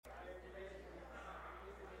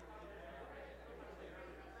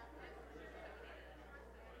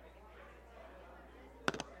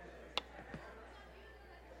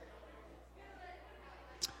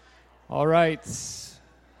All right.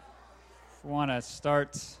 We want to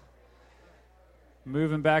start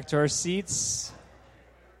moving back to our seats.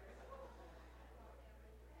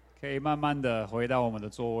 可以慢慢的回到我们的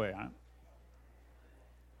座位啊。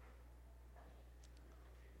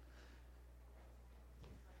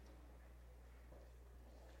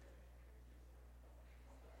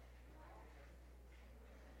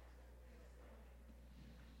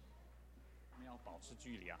要保持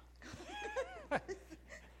距离啊。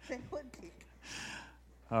没问题。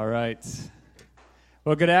 All right.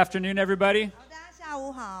 Well, good afternoon, everybody. 好，大家下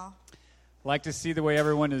午好。 Like to see the way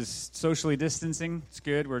everyone is socially distancing. It's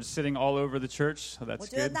good. We're sitting all over the church, so 我 that's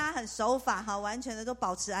觉得 good. 大家很守法哈，完全的都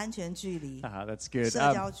保持安全距离， That's good. 社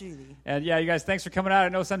交距离。 And yeah, you guys, thanks for coming out. I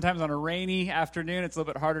know sometimes on a rainy afternoon, it's a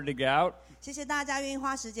little bit harder to get out. 谢谢大家愿意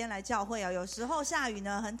花时间来教会啊。有时候下雨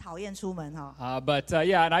呢，很讨厌出门哈。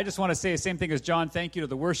 Yeah, and I just want to say the same thing as John. Thank you to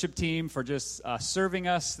the worship team for just serving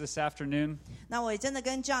us this afternoon. 那我也真的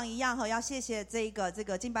跟 John 一样哈，要谢谢这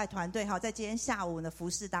个敬拜团队哈，在今天下午呢服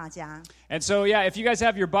侍大家。 And so, yeah, if you guys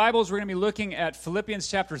have your Bibles, we're going to be looking at Philippians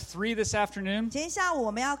chapter 3 this afternoon. 今天下午我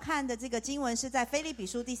们要看的这个经文是在腓立比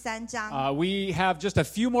书第3章。 We have just a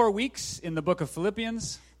few more weeks in the book of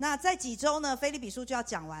Philippians. 那在几周呢，腓立比书就要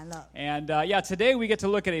讲完了。 And yeah, today we get to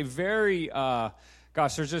look at a very,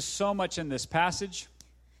 gosh, there's just so much in this passage.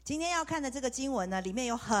 今天要看的这个经文呢，里面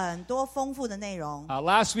有很多丰富的内容。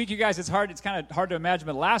 Last week, you guys, it's kind of hard to imagine,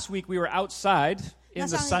 but last week we were outside in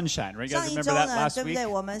the sunshine, right? You 上 guys 一 remember 周 that 呢， last 对不 week? 对？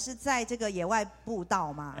我们是在这个野外步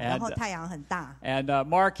道嘛， And- 然后太阳很大。 And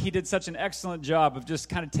Mark, he did such an excellent job of just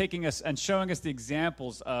kind of taking us and showing us the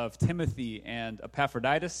examples of Timothy and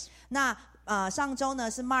Epaphroditus. 那上周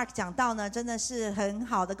呢是 Mark 讲到呢，真的是很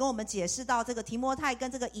好的跟我们解释到这个提摩太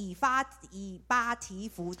跟这个以巴提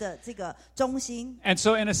弗的这个中心。 And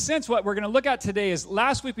so, in a sense, what we're going to look at today is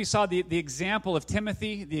last week we saw the example of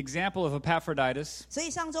Timothy, the example of Epaphroditus. 所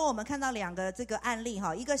以上周我们看到两个这个案例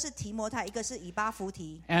哈，一个是提摩太，一个是以巴弗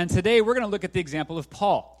提。 And today we're going to look at the example of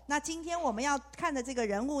Paul. 那今天我们要看的这个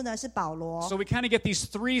人物呢是保罗。 So we kind of get these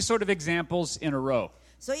three sort of examples in a row.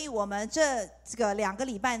 所以我们这个2个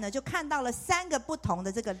礼拜呢，就看到了3个不同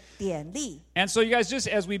的这个典例。 And so, you guys, just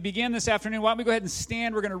as we begin this afternoon, why don't we go ahead and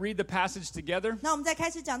stand? We're going to read the passage together. 那我们在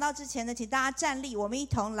开始讲到之前呢，请大家站立，我们一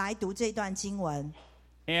同来读这段经文。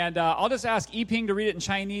 And I'll just ask Yiping to read it in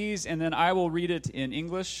Chinese, and then I will read it in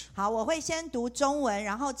English. 好，我会先读中文，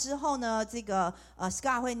然后之后呢，这个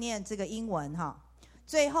Scott 会念这个英文哈。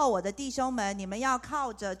最后，我的弟兄们，你们要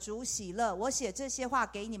靠着主喜乐。我写这些话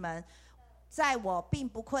给你们，在我并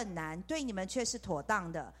不困难，对你们却是妥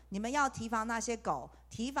当的。你们要提防那些狗，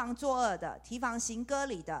提防作恶的，提防行割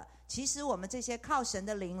礼的。其实我们这些靠神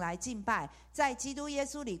的灵来敬拜，在基督耶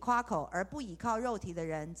稣里夸口而不倚靠肉体的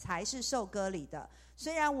人，才是受割礼的。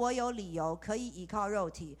虽然我有理由可以倚靠肉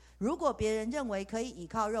体，如果别人认为可以倚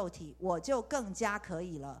靠肉体，我就更加可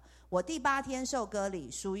以了。我第8天受割礼，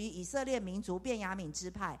属于以色列民族便雅悯支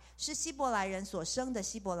派，是希伯来人所生的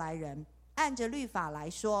希伯来人。按着律法来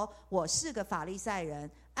说，我是个法利赛人；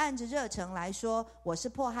按着热诚来说，我是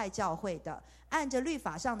迫害教会的；按着律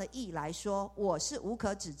法上的义来说，我是无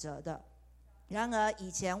可指责的。然而以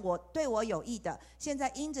前对我有益的，现在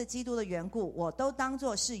因着基督的缘故，我都当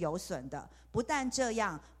作是有损的。不但这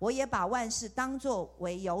样，我也把万事当作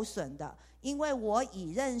为有损的，因为我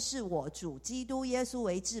以认识我主基督耶稣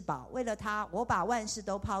为至宝。为了他，我把万事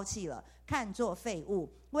都抛弃了，看作废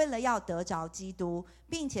物，为了要得着基督，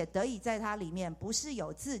并且得以在他里面，不是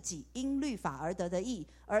有自己因律法而得的义，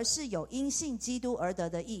而是有因信基督而得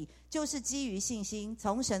的义，就是基于信心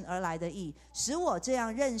从神而来的义，使我这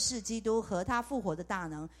样认识基督和他复活的大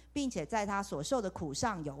能，并且在他所受的苦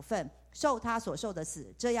上有份，受他所受的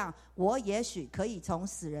死，这样我也许可以从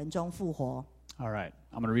死人中复活。 All right,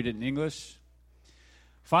 I'm going to read it in English.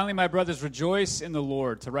 Finally, my brothers, rejoice in the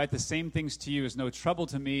Lord. To write the same things to you is no trouble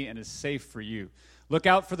to me and is safe for you. Look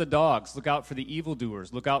out for the dogs. Look out for the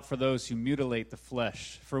evildoers. Look out for those who mutilate the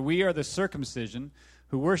flesh. For we are the circumcision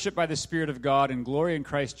who worship by the Spirit of God and glory in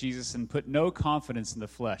Christ Jesus and put no confidence in the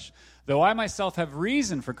flesh, though I myself have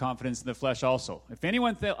reason for confidence in the flesh also. If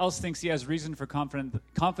anyone else thinks he has reason for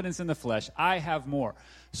confidence in the flesh, I have more.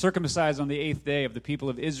 Circumcised on the 8th day, of the people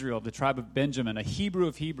of Israel, of the tribe of Benjamin, a Hebrew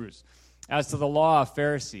of Hebrews. As to the law, a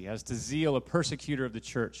Pharisee. As to zeal, a persecutor of the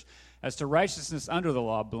church. As to righteousness under the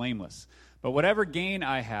law, blameless. But whatever gain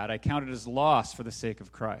I had, I counted as loss for the sake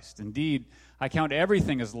of Christ. Indeed, I count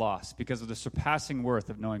everything as loss because of the surpassing worth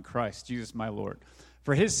of knowing Christ, Jesus my Lord.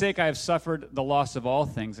 For his sake I have suffered the loss of all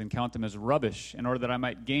things and count them as rubbish, in order that I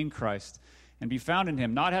might gain Christ and be found in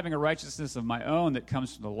him, not having a righteousness of my own that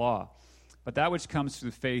comes from the law, but that which comes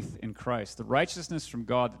through faith in Christ, the righteousness from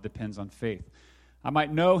God that depends on faith. I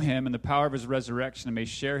might know him and the power of his resurrection and may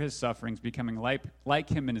share his sufferings, becoming like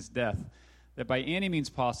him in his death, that by any means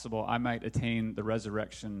possible I might attain the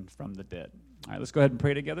resurrection from the dead. All right, let's go ahead and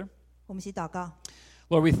pray together. 我们一起祷告。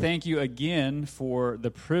 Lord, we thank you again for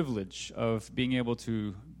the privilege of being able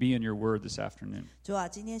to be in your word this afternoon. 主啊，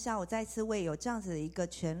今天下午再次为有这样子的一个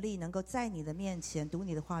权利，能够在你的面前读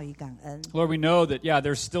你的话语感恩。 Lord, we know that,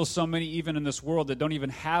 there's still so many even in this world that don't even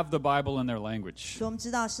have the Bible in their language. 所以我们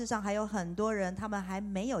知道世上还有很多人，他们还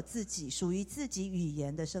没有属于自己语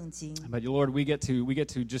言的圣经。 But Lord, we get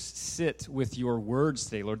to just sit with your words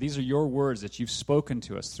today. Lord, these are your words that you've spoken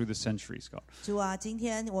to us through the centuries, God. 主啊，今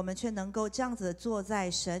天我们却能够这样子的坐在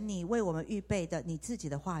神你为我们预备的你自己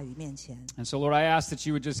的话语面前。 And so, Lord, I ask that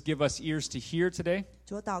you would just give us ears to hear today,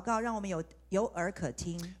 主祷告，让我们有耳可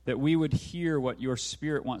听， that we would hear what your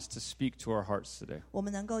Spirit wants to speak to our hearts today. 我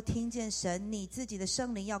们能够听见神你自己的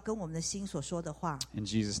圣灵要跟我们的心所说的话。 In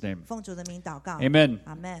Jesus' name. 奉主的名祷告， Amen.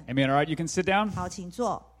 阿门。 Amen. All right, you can sit down. 好，请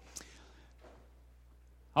坐。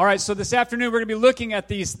 All right, so this afternoon we're going to be looking at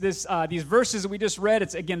these verses that we just read.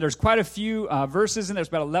 It's again, there's quite a few verses, and there's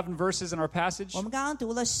about 11 verses in our passage. 我们刚刚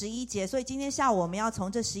读了11节，所以今天下午我们要从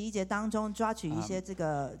这11节当中抓取一些这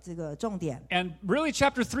个重点。 And really,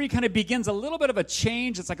 chapter 3 kind of begins a little bit of a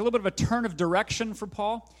change. It's like a little bit of a turn of direction for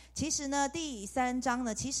Paul. 其实呢，第3章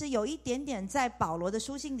呢，其实有一点点在保罗的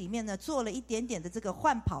书信里面呢，做了一点点的这个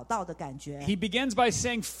换跑道的感觉。 He begins by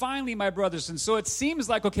saying, "Finally, my brothers," and so it seems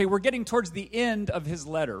like okay, we're getting towards the end of his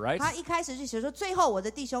letter, right? 他一开始就写说最后我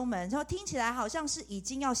的弟兄们，然后听起来好像是已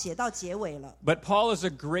经要写到结尾了。 But Paul is a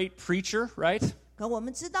great preacher, right? 可我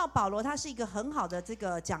们知道保罗他是一个很好的这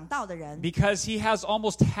个讲道的人， Because he has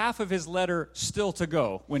almost half of his letter still to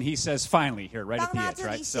go when he says finally here, right 当 at the 他 end, 这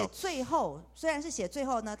里 right? 写 So, 最后，虽然是写最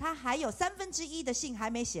后呢，他还有1/3的信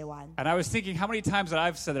还没写完。 and I was thinking how many times that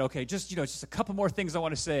I've said that, okay, just a couple more things I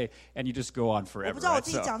want to say, and you just go on 我 forever, 不知道我 right?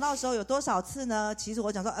 自己 So, 讲到的时候有多少次呢？其实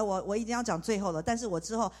我讲说，我一定要讲最后了，但是我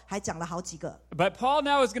之后还讲了好几个。 but Paul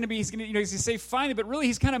now is going to be, he's going to say finally, but really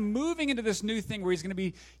he's kind of moving into this new thing where he's going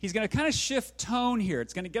to kind of shift tone here.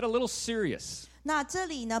 It's going to get a little serious. 那这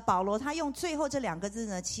里呢，保罗他用最后这2个字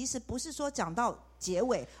呢，其实不是说讲到结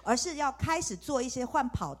尾，而是要开始做一些换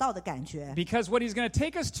跑道的感觉。 Because what he's going to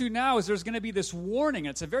take us to now is there's going to be this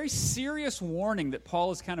warning. It's a very serious warning that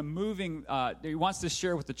Paul is kind of moving, he wants to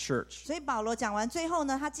share with the church. 所以保罗讲完最后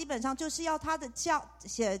呢，他基本上就是要他的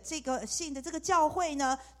写这个信的这个教会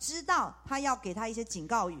呢，知道他要给他一些警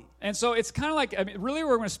告语。 And so it's kind of like, I mean, really where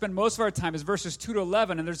we're going to spend most of our time is verses 2 to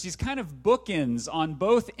 11, and there's these kind of bookends on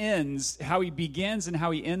both ends, how he begins and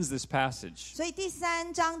how he ends this passage. 所以第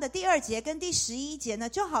3章的第2节跟第11节呢，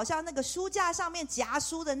就好像那个书架上面夹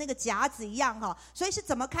书的那个夹子一样哈。所以是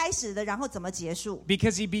怎么开始的，然后怎么结束。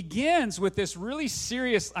 Because he begins with this really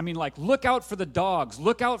serious, I mean, like, look out for the dogs,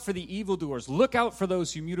 look out for the evildoers, look out for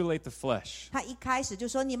those who mutilate the flesh. 他一开始就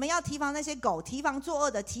说：“你们要提防那些狗，提防作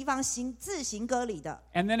恶的，提防自行割礼的。”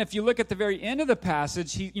 And then if you look at the very end of the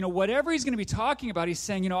passage, whatever he's going to be talking about, he's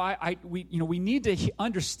saying, we need to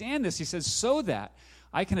understand this. He says, so that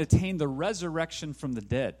I can attain the resurrection from the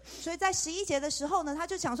dead. 所以在11节的时候呢，他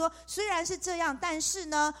就讲说，虽然是这样，但是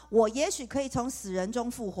呢，我也许可以从死人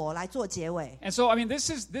中复活，来做结尾。 And so, I mean,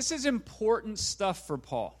 this is important stuff for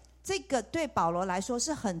Paul. 这个对保罗来说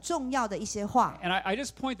是很重要的一些话。 And I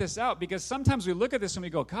just point this out because sometimes we look at this and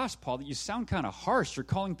we go, gosh, Paul, you sound kind of harsh. You're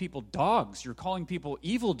calling people dogs. You're calling people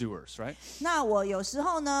evildoers, right? 那我有时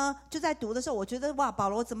候呢，就在读的时候，我觉得哇，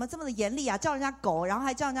保罗怎么这么的严厉啊？叫人家狗，然后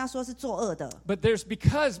还叫人家说是作恶的。 But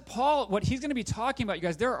because Paul, what he's going to be talking about, you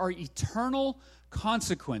guys, there are eternal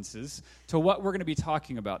consequences to what we're going to be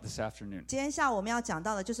talking about this afternoon. 今天下午我们要讲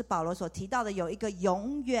到的就是保罗所提到的有一个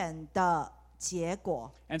永远的结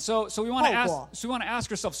果。 And so we want to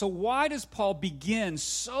ask ourselves, so why does Paul begin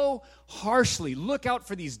so harshly? Look out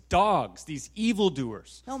for these dogs, these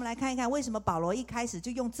evildoers. 那我们来看一看，为什么保罗一开始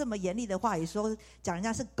就用这么严厉的话语说讲人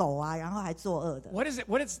家是狗啊，然后还作恶的？ What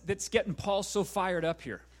is that's getting Paul so fired up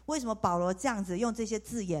here? 为什么保罗这样子用这些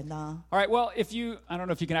字眼呢？ All right, well, I don't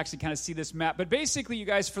know if you can actually kind of see this map, but basically, you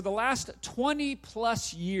guys, for the last 20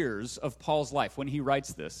 plus years of Paul's life, when he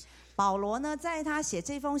writes this, 保罗呢，在他写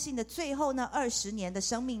这封信的最后呢20年的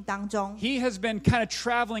生命当中， he has been kind of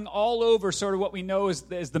traveling all over sort of what we know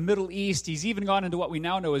as the Middle East. He's even gone into what we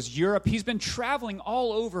now know as Europe. He's been traveling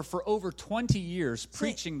all over for over 20 years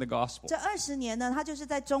preaching the gospel. 这20年呢，他就是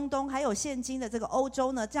在中东还有现今的这个欧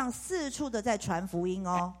洲呢，这样四处的在传福音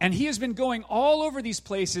哦。 And he has been going all over these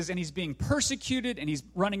places, and he's being persecuted, and he's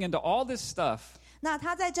running into all this stuff. 那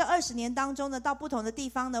他在这20年当中呢，到不同的地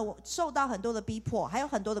方呢，受到很多的逼迫，还有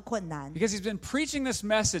很多的困难。Because he's been preaching this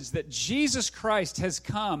message that Jesus Christ has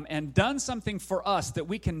come and done something for us that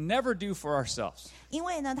we can never do for ourselves. 因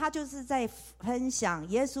为呢，他就是在分享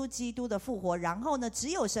耶稣基督的复活，然后呢，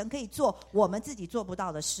只有神可以做我们自己做不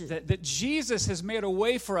到的事。That Jesus has made a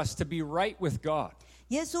way for us to be right with God.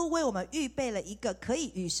 耶稣为我们预备了一个可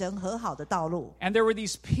以与神和好的道路。And there were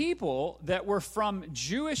these people that were from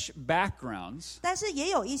Jewish backgrounds. 但是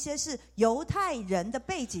也有一些是犹太人的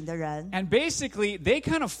背景的人。And basically, they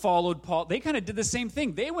kind of followed Paul. They kind of did the same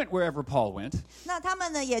thing. They went wherever Paul went. 那他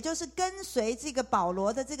们呢，也就是跟随这个保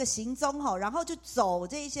罗的这个行踪哈，然后就走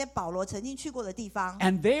这一些保罗曾经去过的地方。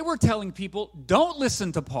And they were telling people, don't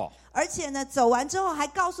listen to Paul. 而且呢，走完之后还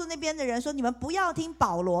告诉那边的人说：“你们不要听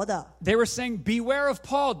保罗的。” They were saying, beware of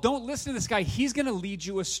Paul. Don't listen to this guy. He's going to lead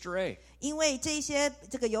you astray. 因为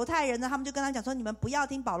这个犹太人呢，他们就跟他讲说：“你们不要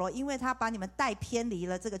听保罗，因为他把你们带偏离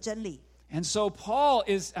了这个真理。” And so Paul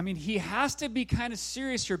he has to be kind of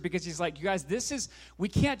serious here because he's like, you guys, we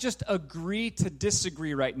can't just agree to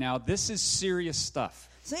disagree right now. This is serious stuff.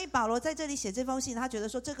 所以保罗在这里写这封信，他觉得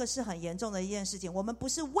说这个是很严重的一件事情，我们不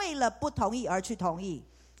是为了不同意而去同意。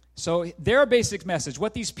So their basic message,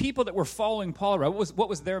 what these people that were following Paul, right, what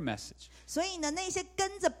was their message? 所以呢，那些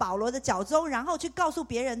跟着保罗的脚踪，然后去告诉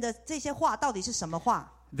别人的这些话，到底是什么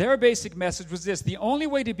话？ Their basic message was this: the only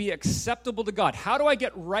way to be acceptable to God, how do I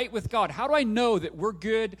get right with God? How do I know that we're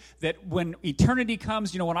good, that when eternity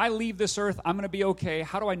comes, when I leave this earth, I'm going to be okay?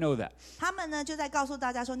 How do I know that? 他们呢就在告诉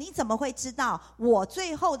大家说，你怎么会知道我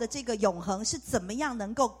最后的这个永恒是怎么样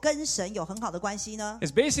能够跟神有很好的关系呢？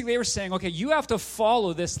 It's basically they were saying, okay, you have to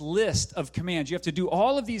follow this list of commands. You have to do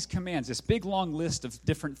all of these commands, this big long list of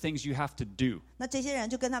different things you have to do. 那这些人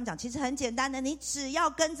就跟他们讲，其实很简单的，你只要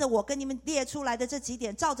跟着我跟你们列出来的这几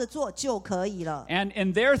点照着做就可以了。 And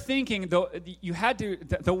in their thinking,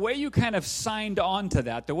 the way you kind of signed on to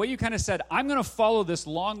that, the way you kind of said, I'm going to follow this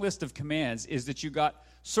long list of commands, is that you got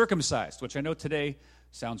circumcised, which I know today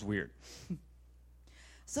sounds weird.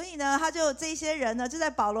 所以呢，这些人呢，就在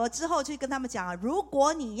保罗之后去跟他们讲啊，如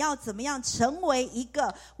果你要怎么样成为一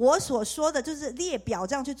个我所说的就是列表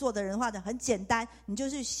这样去做的人的话呢，很简单，你就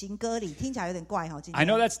去行割礼，听起来有点怪哈。I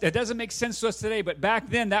know that doesn't make sense to us today, but back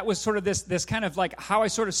then that was sort of this kind of like how I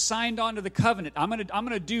sort of signed on to the covenant. I'm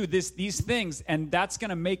gonna do these things, and that's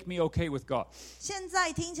gonna make me okay with God. 现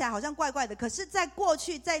在听起来好像怪怪的，可是在过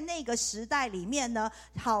去在那个时代里面呢，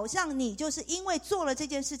好像你就是因为做了这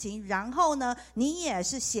件事情，然后呢，你也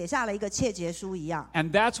是写下了一个切结书一样。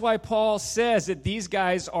 And that's why Paul says that these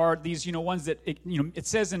guys are these, ones that, it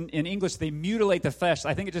says in English they mutilate the flesh.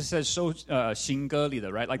 I think it just says 行割礼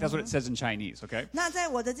的, right? Like that's what it says in Chinese, okay? 那在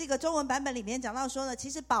我的这个中文版本里面讲到说呢，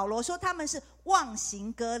其实保罗说他们是妄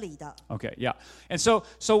行割礼的。 Okay, yeah. And so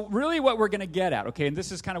really what we're going to get at, okay, and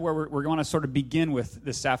this is kind of where we're going to sort of begin with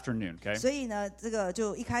this afternoon, okay? 所以呢，这个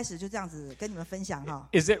就一开始就这样子跟你们分享哈。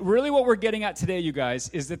 Is that really what we're getting at today, you guys,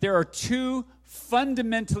 is that there are two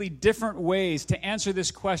fundamentally different ways to answer this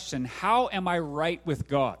question, how am I right with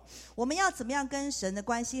God? 我们要怎么样跟神的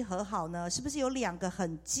关系和好呢？是不是有两个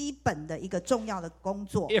很基本的一个重要的工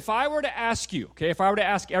作？ If I were to ask you, okay, if I were to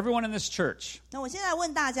ask everyone in this church, 那我现在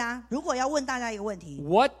问大家，如果要问大家一个问题，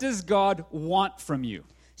 what does God want from you?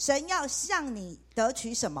 神要向你得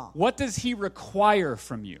取什么？ What does he require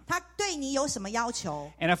from you? 他对你有什么要求？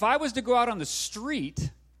 And if I was to go out on the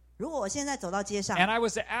street 如果我现在走到街上， and I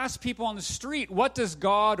was to ask people on the street, what does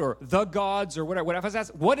God or the gods or whatever, if I was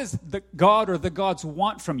asked, what does the God or the gods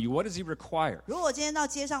want from you? What does he require? 如果我今天到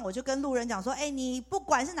街上，我就跟路人讲说：“哎，你不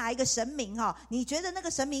管是哪一个神明哈，你觉得那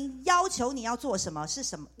个神明要求你要做什么？是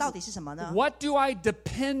什么？到底是什么呢？” What do I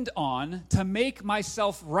depend on to make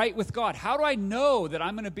myself right with God? How do I know that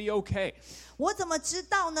I'm going to be okay? 我怎么知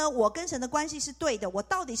道呢？我跟神的关系是对的？我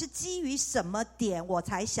到底是基于什么点我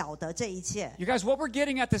才晓得这一切？ You guys, what we're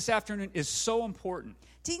getting at this afternoon is so important.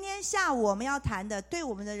 今天下午我们要谈的，对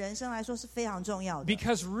我们的人生来说是非常重要的。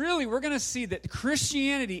 Because really, we're going to see that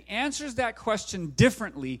Christianity answers that question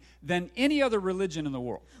differently than any other religion in the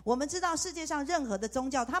world. 我们知道世界上任何的宗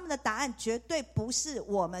教，他们的答案绝对不是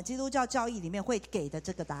我们基督教教义里面会给的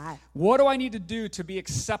这个答案。 What do I need to do to be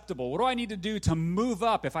acceptable? What do I need to do to move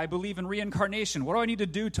up if I believe in reincarnation? What do I need to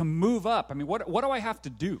do to move up? I mean, what do I have to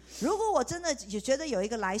do? 如果我真的也觉得有一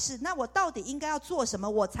个来世，那我到底应该要做什么，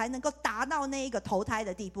我才能够达到那一个投胎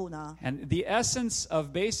的地步呢？ And the essence of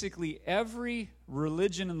basically every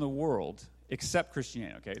religion in the world, except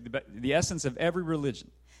Christianity, okay? The essence of every religion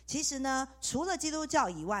其实呢，除了基督教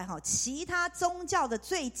以外，其他宗教的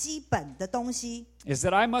最基本的东西， is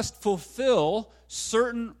that I must fulfill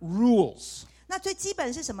certain rules. 那最基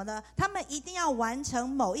本是什么呢？他们一定要完成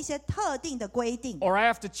某一些特定的规定， or I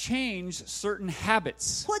have to change certain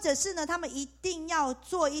habits, 或者是呢，他们一定要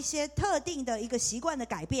做一些特定的一个习惯的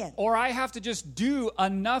改变， or I have to just do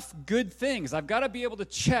enough good things. I've got to be able to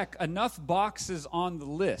check enough boxes on the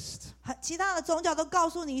list. 其他的宗教都告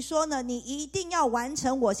诉你说呢，你一定要完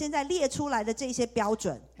成我现在列出来的这些标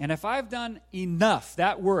准。 And if I've done enough,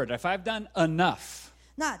 that word, if I've done enough,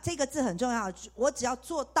 那这个字很重要，我只要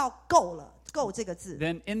做到够了，够这个字。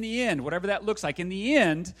 then in the end, whatever that looks like, in the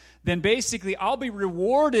end, then basically I'll be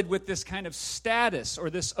rewarded with this kind of status or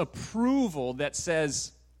this approval that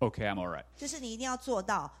says, okay, I'm all right. 就是你一定要做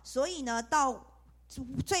到，所以呢，到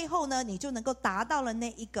最后呢，你就能够达到了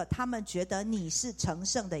那一个他们觉得你是成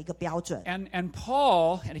圣的一个标准。 And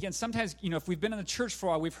Paul, and again, sometimes, if we've been in the church for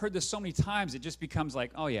a while, we've heard this so many times, it just becomes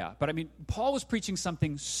like, oh yeah. But I mean, Paul was preaching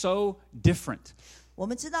something so different. 我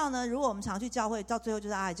们知道呢，如果我们常去教会，到最后就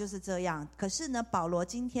是就是这样。可是呢，保罗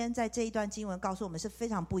今天在这一段经文告诉我们是非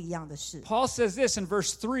常不一样的事。 Paul says this in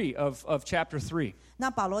verse 3 of chapter 3. 那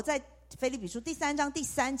保罗在腓立比书第3章第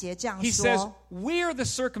3节这样 He says, 说。 we're the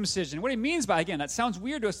circumcision. What he means by, again, that sounds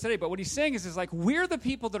weird to us today, but what he's saying is like, we're the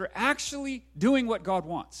people that are actually doing what God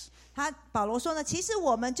wants. 保罗说呢，其实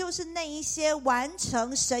我们就是那一些完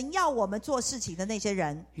成神要我们做事情的那些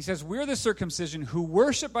人。 He says, we're the circumcision who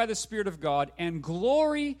worship by the Spirit of God and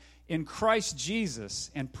glory in Christ Jesus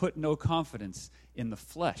and put no confidence in the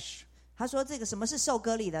flesh. 他说这个什么是受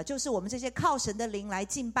割礼的，就是我们这些靠神的灵来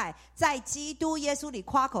敬拜，在基督耶稣里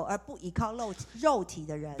夸口而不依靠肉体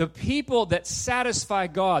的人。 The people that satisfy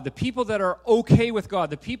God, the people that are okay with God,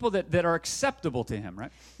 the people that are acceptable to Him,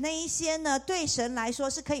 right? 那一些呢，对神来说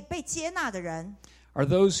是可以被接纳的人， Are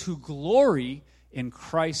those who glory in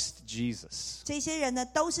Christ Jesus. 这些人呢，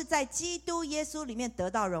都是在基督耶稣里面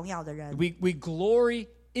得到荣耀的人。 We glory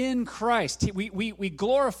in Christ. We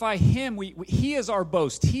glorify Him. He is our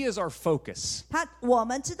boast. He is our focus. 我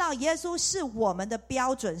们知道耶稣是我们的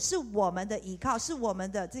标准，是我们的依靠，是我们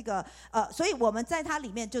的这个所以我们在他里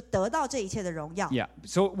面就得到这一切的荣耀。 Yeah.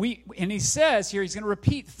 So and he says here, he's going to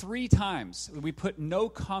repeat 3 times. We put no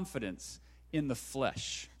confidence in the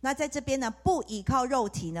flesh. 那在这边呢，不依靠肉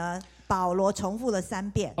体呢，保罗重复了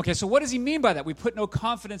3遍。 Okay, so what does he mean by that? We put no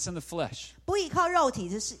confidence in the flesh. 不依靠肉体，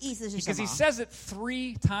意思是什 Because he 么？ says it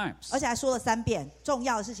 3 times. 而且还说了3遍，重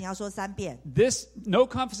要的事情要说3遍。 This no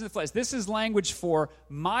confidence in the flesh. This is language for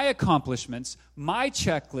my accomplishments, my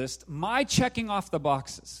checklist, my checking off the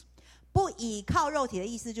boxes. 不依靠肉体的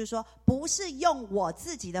意思就是说，不是用我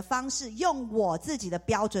自己的方式，用我自己的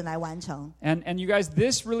标准来完成。 And you guys,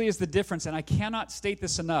 this really is the difference, and I cannot state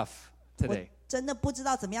this enough 我 today. 真的不知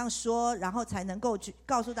道怎么样说，然后才能够去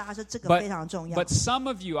告诉大家说这个非常重要。 But some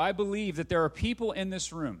of you, I believe that there are people in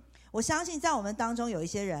this room 我相信在我们当中有一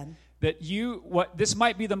些人， that what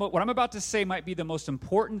I'm about to say might be the most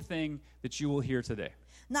important thing that you will hear today.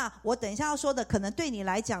 那我等一下要说的，可能对你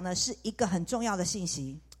来讲呢，是一个很重要的信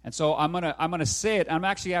息。 And so I'm gonna say it. I'm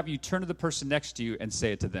actually having you turn to the person next to you and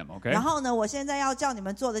say it to them, okay? 然后呢，我现在要叫你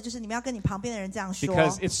们做的就是，你们要跟你旁边的人这样说，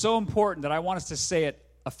 Because it's so important that I want us to say it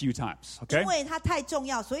a few times, 因 okay? 为它太重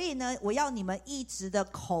要，所以呢，我要你们一直的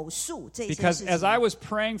口述这些 Because 事 as I 情。 was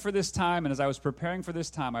praying for this time and as I was preparing for this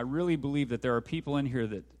time, I really believe that there are people in here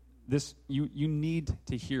that you need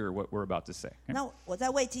to hear what we're about to say. Okay? 那我在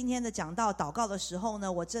为今天的讲道祷告的时候呢，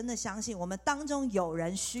我真的相信我们当中有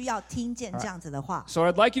人需要听见这样子的话。 So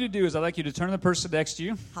what I'd like you to do is I'd like you to turn to the person next to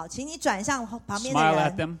you, 好，请你转向旁边的 Smile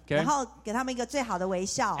at 人 them, okay? 然后给他们一个最好的微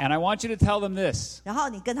笑， and I want you to tell them this. 然后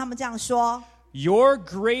你跟他们这样说： Your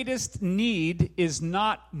greatest need is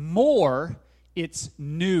not more, it's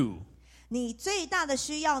new. 你最大的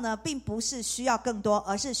需要呢，并不是需要更多，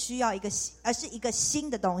而是一个新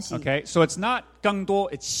的东西。 Okay? So it's not 更多,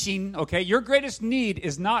 it's 新, okay? Your greatest need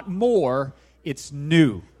is not more, it's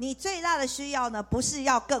new. 你最大的需要呢，不是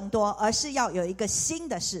要更多，而是要有一个新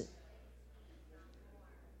的事。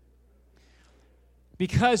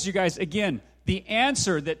 Because you guys, again, the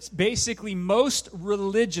answer that basically most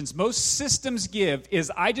religions, most systems give is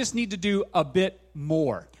I just need to do a bit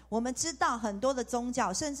more. 我们知道很多的宗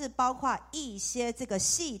教，甚至包括一些这个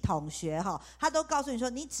系统学他都告诉你说，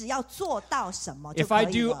你只要做到什么就 If 可 I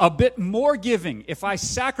以 do 了。 a bit more giving, if I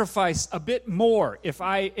sacrifice a bit more, if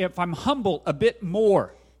I'm humble a bit more,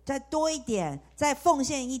 再多一点，再奉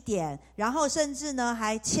献一点，然后甚至呢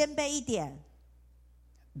还谦卑一点，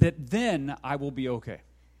 that then I will be okay.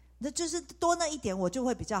 那就是多那一点，我就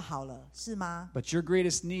会比较好了，是吗？ But your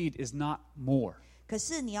greatest need is not more. 可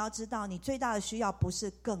是你要知道，你最大的需要不是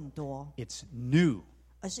更多， It's new.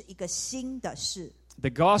 而是一个新的事。 The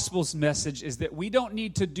gospel's message is that we don't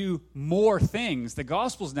need to do more things. The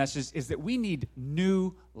gospel's message is that we need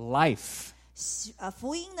new life.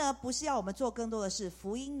 福音呢不是要我们做更多的事，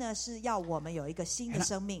福音呢是要我们有一个新的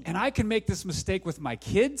生命。And I can make this mistake with my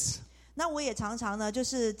kids. 那我也常常呢就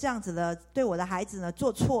是这样子的，对我的孩子呢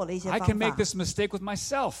做错了一些 I 方 can make 法， this mistake with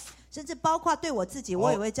myself. 甚至包括对我自己，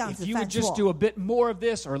我也会这样 If 子 you 犯 would just 错。 do a bit more of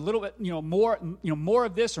this or a little bit, more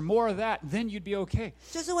of this or more of that, then you'd be okay.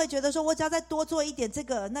 就是会觉得说，我只要再多做一点这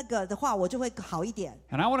个那个的话，我就会好一点。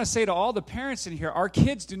 And I want to say to all the parents in here, our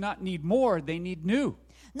kids do not need more, they need new.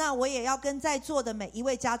 那我也要跟在座的每一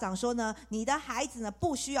位家长说呢，你的孩子呢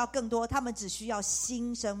不需要更多，他们只需要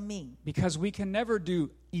新生命。 Because we can never do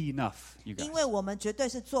enough, you guys. 因为我们绝对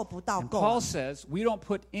是做不到 And 够。 Paul says we don't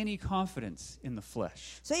put any confidence in the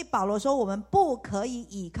flesh. 所以保罗说，我们不可以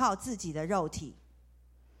倚靠自己的肉体。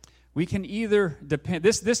 We can either depend,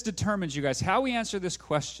 this determines, you guys, how we answer this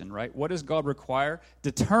question, right? What does God require?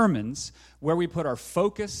 Determines where we put our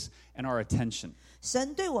focus and our attention.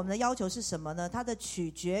 神对我们的要求是什么呢？它的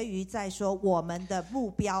取决于在说我们的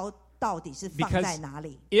目标到底是放在哪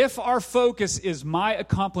里。 If our focus is my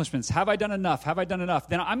accomplishments, have I done enough? Have I done enough?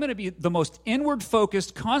 Then I'm going to be the most inward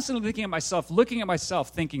focused, constantly looking at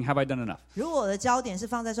myself, thinking, have I done enough? 如果我的焦点是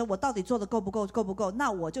放在说我到底做的够不够，够不够，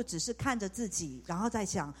那我就只是看着自己，然后再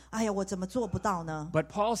想，哎呀，我怎么做不到呢？ But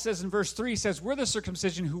Paul says in verse 3, he says, we're the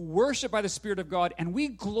circumcision who worship by the Spirit of God, and we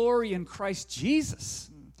glory in Christ Jesus.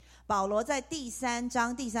 保罗在第3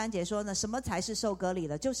章第3节说呢，什么才是受割礼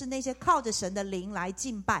的？就是那些靠着神的灵来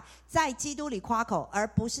敬拜，在基督里夸口，而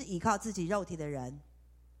不是依靠自己肉体的人。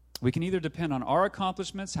 We can either depend on our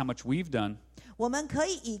accomplishments, how much we've done, 我们可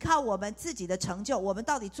以依靠我们自己的成就，我们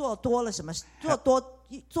到底做多了什么，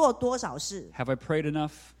做多少事， have I prayed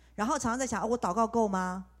enough? 然后常常在想，我祷告够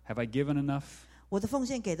吗？ Have I given enough? 我的奉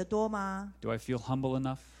献给的多吗？ Do I feel humble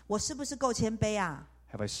enough? 我是不是够谦卑啊？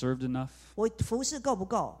 Have I served enough? 我服侍够不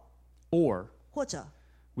够？ Or 或者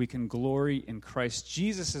we can glory in Christ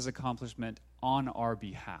Jesus' accomplishment on our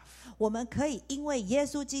behalf. 我们可以因为耶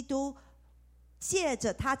稣基督借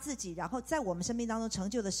着他自己，然后在我们生命当中成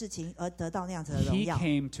就的事情，而得到那样子的荣 He 耀。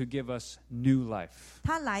 came to give us new life,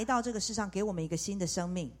 他来到这个世上，给我们一个新的生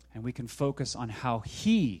命， and we can focus on how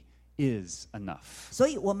He is enough. 所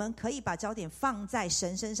以我们可以把焦点放在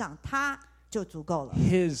神身上，他就足够了。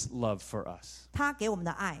 His love for us, 他给我们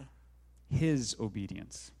的爱， His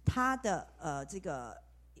obedience, 他的这个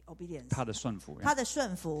obedience， 他的顺服. 他的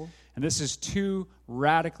顺服。 And this is two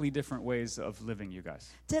radically different ways of living, you guys.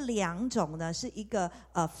 这两种呢，是一个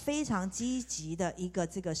非常积极的一个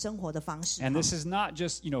这个生活的方式。 And this is not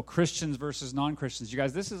just, Christians versus non-Christians. You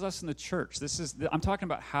guys, this is us in the church. I'm talking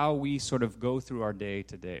about how we sort of go through our day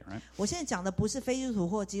to day, right? 我现在讲的不是非基督徒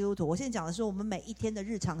或基督徒，我现在讲的是我们每一天的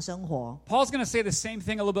日常生活。 Paul's going to say the same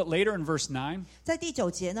thing a little bit later in verse 9. 在第9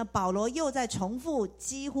节呢，保罗又在重复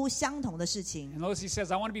几乎相同的事情。 And notice he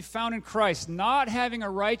says, I want to be found in Christ, not having a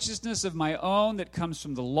righteousness of my own that comes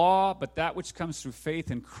from the law, but that which comes through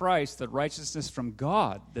faith in Christ, the righteousness from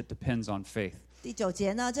God that depends on faith. 第9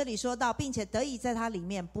节呢，这里说到，并且得以在他里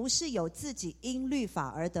面，不是有自己因律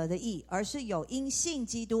法而得的义，而是有因信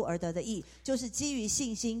基督而得的义，就是基于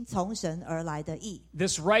信心从神而来的义。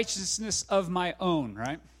 This righteousness of my own,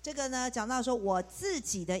 right? 这个呢，讲到说我自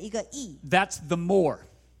己的一个义， That's the more.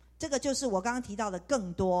 这个就是我刚刚提到的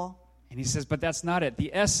更多。 And he says, but that's not it.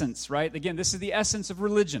 The essence, right? Again, this is the essence of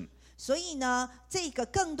religion. 所以呢，这个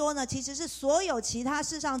更多呢，其实是所有其他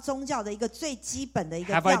世上宗教的一个最基本的一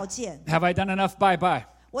个 Have I 要件。 have I done enough bye-bye?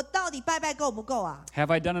 我到底拜拜够不够啊？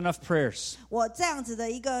 Have I done enough prayers? 我这样子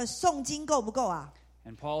的一个诵经够不够啊？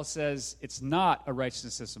 And Paul says, it's not a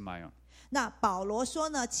righteousness of my own. 那保罗说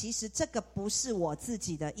呢，其实这个不是我自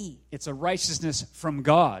己的义， It's a righteousness from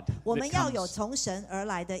God 我 that 们要有 comes, 从神而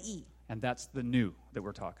来的义。 and that's the new that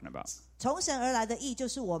we're talking about. 从神而来的义，就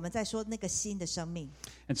是我们在说那个新的生命。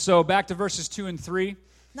 And so back to verses 2 and 3.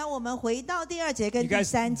 那我们回到第2节跟 You 第 guys,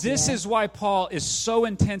 3节。 this is why Paul is so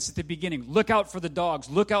intense at the beginning. Look out for the dogs.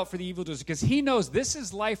 Look out for the evildoers. Because he knows this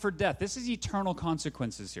is life or death. This is eternal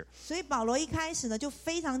consequences here. 所以保罗一开始呢，就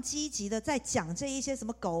非常积极的在讲这一些什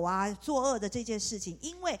么狗啊、作恶的这件事情，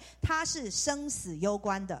因为它是生死攸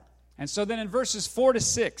关的。 And so then in verses 4 to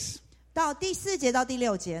 6, 到第4节到第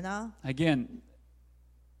6节呢， again,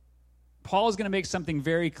 Paul is going to make something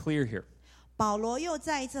very clear here. 保罗又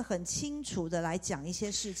再一次很清楚的来讲一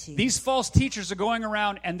些事情。 These false teachers are going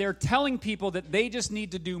around and they're telling people that they just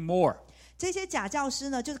need to do more. 这些假教师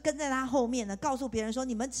呢，就是跟在他后面呢，告诉别人说，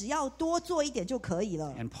你们只要多做一点就可以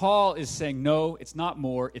了。 And Paul is saying, no, it's not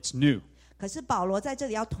more, it's new. 可是保罗在这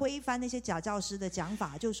里要推翻那些假教师的讲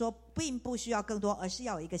法，就是说，并不需要更多，而是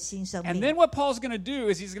要有一个新生 And 命。 then what Paul's going to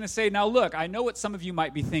do is he's going to say, now look, I know what some of you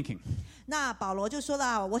might be thinking. 那保罗就说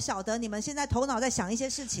了，我晓得你们现在头脑在想一些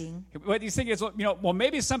事情。 What he's thinking is, well,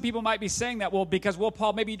 maybe some people might be saying that, because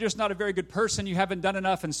Paul, maybe you're just not a very good person, you haven't done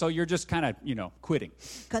enough, and so you're just kind of, quitting.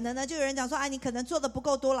 可能呢，就有人讲说，你可能做的不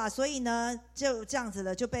够多啦，所以呢，就这样子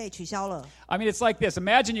的就被取消了。 I mean, it's like this.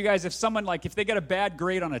 Imagine you guys, if they get a bad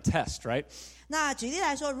grade on a test, right? 那举例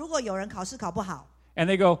来说，如果有人考试考不好， And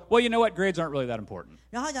they go, well, you know what? Grades aren't really that important.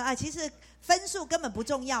 然后讲，其实分数根本不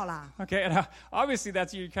重要啦。 Okay, and obviously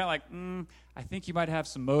that's you kind of like, I think you might have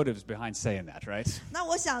some motives behind saying that, right? 那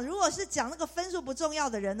我想，如果是讲那个分数不重要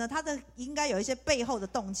的人呢，他的应该有一些背后的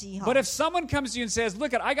动机哈。 But if someone comes to you and says,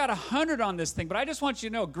 look, I got 100 on this thing, but I just want you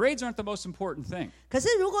to know, grades aren't the most important thing. 可是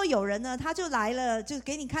如果有人呢，他就来了，就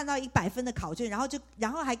给你看到100分的考卷，然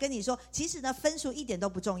后还跟你说，其实呢，分数一点都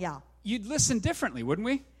不重要。 You'd listen differently, wouldn't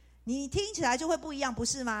we? 你听起来就会不一样，不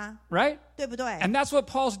是吗？ Right? 对不对？ And that's what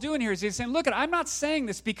Paul's doing here. Is he's saying, look, I'm not saying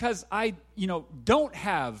this because I, don't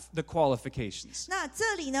have the qualifications. 那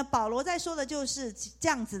这里呢，保罗在说的就是这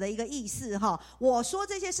样子的一个意思哈。我说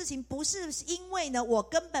这些事情不是因为呢，我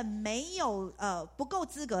根本没有不够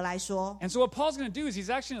资格来说。 And so what Paul's going to do is he's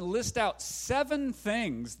actually going to list out 7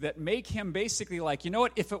 things that make him basically like, you know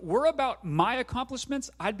what, if it were about my accomplishments,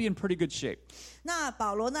 I'd be in pretty good shape. 那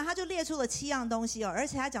保罗呢，他就列出了7样东西而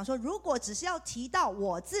且他讲说，如果只是要提到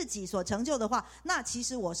我自己所成就的话，那其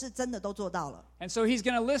实我是真的都做到了。 And so he's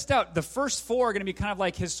going to list out the first 4 are going to be kind of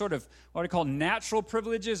like his sort of what we call natural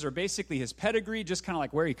privileges, or basically his pedigree, just kind of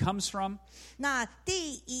like where he comes from. 那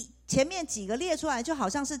前面几个列出来，就好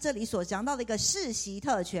像是这里所讲到的一个世袭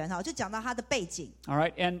特权哈，就讲到他的背景。 All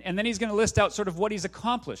right, and then he's going to list out sort of what he's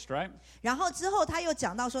accomplished, right? 然后之后他又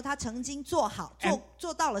讲到说他曾经做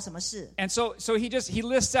到了什么事。 And so he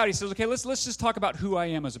lists out. He says, okay, let's just talk about who I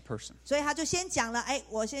am as a person. 所以他就先讲了，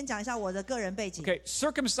我先讲一下我的个人背景。 Okay,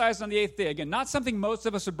 circumcised on the 8th day. Again, not something most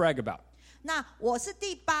of us would brag about. 那我是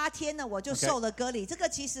第8天呢，我就受了割礼。这个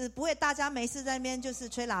其实不会，大家没事在那边就是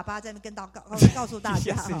吹喇叭，在那边告诉大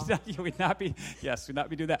家。Yes, we'd not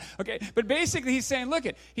be doing that. Okay, but basically he's saying, look,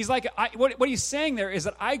 he's like, what he's saying there is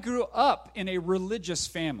that I grew up in a religious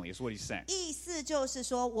family, is what he's saying. 意思就是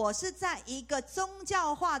说，我是在一个宗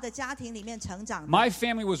教化的家庭里面成长的。 My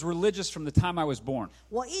family was religious from the time I was born.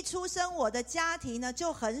 我一出生，我的家庭呢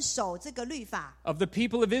就很守这个律法。 Of the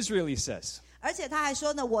people of Israel, he says. 而且他还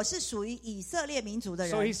说呢，我是属于以色列民族的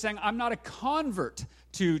人。 So he's saying, I'm not a convert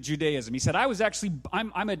to Judaism. He said,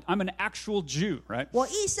 I'm an actual Jew, right? 我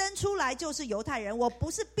一生出来就是犹太人，我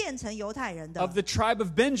不是变成犹太人的。 Of the tribe of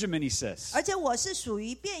Benjamin, he says. 而且我是属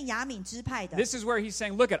于便雅悯支派的。 This is where he's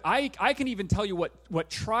saying, look, I can even tell you what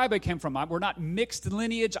tribe I came from. We're not mixed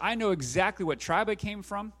lineage. I know exactly what tribe I came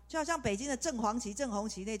from. 就好像北京的正红旗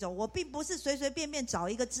那种，我并不是随随便便找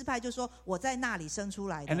一个支派就说我在那里生出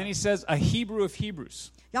来的。 And then he says, a Hebrew of Hebrews.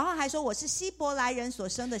 然后还说我是希伯来人所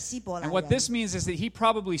生的希伯来 And 人。 what this means is that he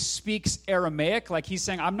probably speaks Aramaic. Like he's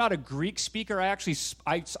saying, I'm not a Greek speaker. I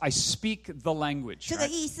speak the language. 这个 Right?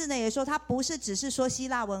 意思呢，也说他不是只是说希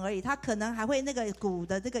腊文而已，他可能还会那个古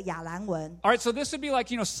的这个亚兰文。 All right, so this would be like,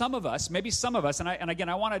 some of us, maybe some of us, and again,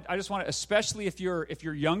 I just want to, especially if you're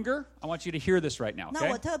younger, I want you to hear this right now. 那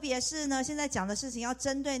Okay? 我特别是呢，现在讲的事情要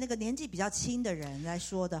针对那个年纪比较轻的人来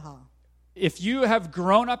说的哈。 If you have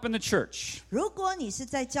grown up in the church 如果你是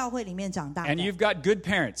在教会里面长大 and 的， you've got good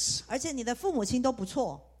parents, 而且你的父母亲都不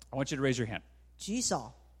错， I want you to raise your hand. 举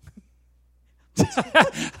手。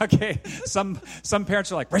 Okay, some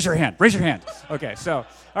parents are like, raise your hand. Okay, so,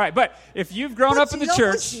 all right, but if you've grown up in the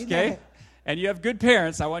church, okay, and you have good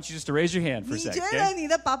parents, I want you just to raise your hand for a 你 second. 觉得 Okay? 你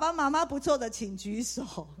的爸爸妈妈不错的，请举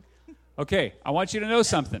手。 Okay, I want you to know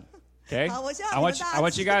something. Okay, 好，我希望 I 你们 want 大家 I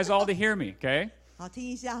want you guys all to hear me. Okay, 好，听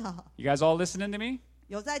一下哈， you guys all listening to me?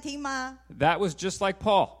 有在听吗？ That was just like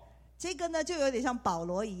Paul, 这个呢，就有点像保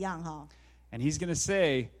罗一样哈。 and he's going to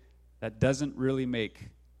say that doesn't really make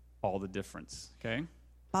all the difference. Okay.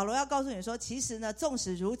 保罗要告诉你说，其实呢，纵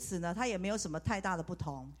使如此呢，他也没有什么太大的不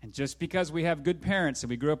同。 And just because we have good parents and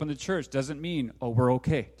we grew up in the church doesn't mean, oh, we're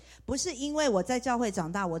okay. 不是因为我在教会长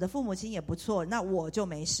大，我的父母亲也不错，那我就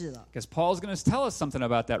没事了。 Because Paul's going to tell us something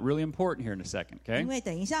about that really important here in a second. 因 Okay. 为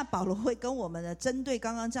等一下保罗会跟我们呢，针对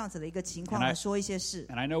刚刚这样子的一个情况 And I- 来说一些事。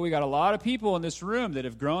 And I know we got a lot of people in this room that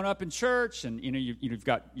have grown up in church, and you've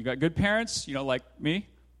got good parents, like me.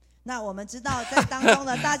 那我们知道在当中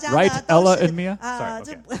呢，大家呢 Right, 都 Ella 是 and Mia?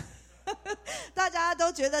 这 Sorry, 大家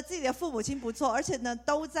都觉得自己的父母亲不错，而且呢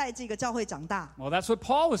都在这个教会长大。 Well, that's what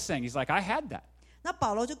Paul was saying. He's like, I had that. 那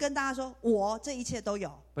保罗就跟大家说，我这一切都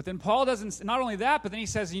有。 But then Paul doesn't, not only that, but then he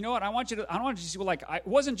says, you know what, I want you to see, it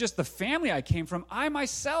wasn't just the family I came from, I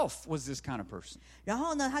myself was this kind of person. 然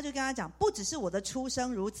后呢，他就跟他讲，不只是我的出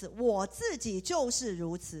生如此，我自己就是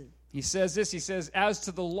如此。He says this, he says, as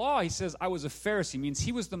to the law, he says, I was a Pharisee, means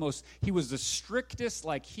he was the strictest,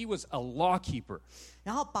 like he was a law keeper.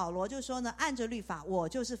 然后保罗就说呢，按着律法，我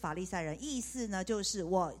就是法利赛人，意思呢就是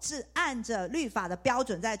我是按着律法的标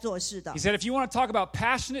准在做事的。He said, if you want to talk about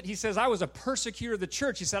passionate, he says, I was a persecutor of the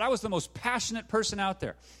church. He said, I was the most passionate person out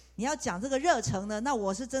there. 你要讲这个热诚呢，那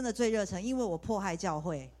我是真的最热诚，因为我迫害教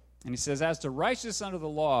会。And he says, as to righteousness under the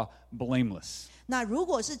law, blameless. 那如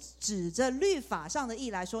果是指着律法上的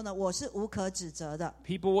义来说呢，我是无可指责的。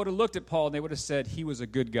 People would have looked at Paul and they would have said he was a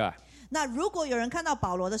good guy. 那如果有人看到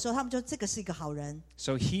保罗的时候，他们就这个是一个好人。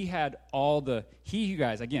 So he had you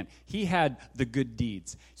guys, again, he had the good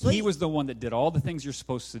deeds. So He was the one that did all the things you're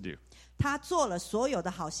supposed to do. 他做了所有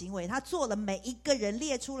的好行为，他做了每一个人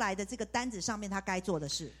列出来的这个单子上面他该做的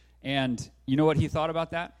事。 And you know what he thought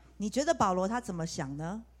about that? 你觉得保罗他怎么想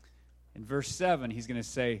呢？ In verse 7, he's going to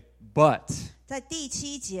say, but. 在第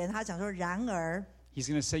7节他讲说，然而 He's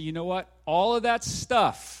going to say, you know what? All of that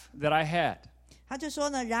stuff that I had. 他就说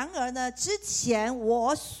呢，然而呢，之前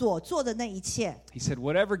我所做的那一切， He said,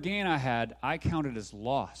 whatever gain I had, I counted as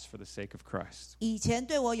loss for the sake of Christ. 以前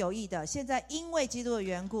对我有益的，现在因为基督的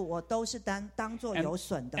缘故，我都是当作有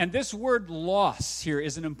损的。 And this word loss here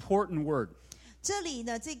is an important word. 这里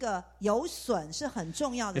呢，这个有损是很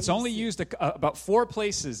重要的意 It's 思。 only used about 4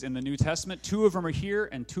 places in the New Testament. 2 of them are here,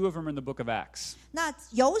 and 2 of them are in the book of Acts. 那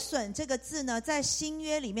有损这个字呢，在新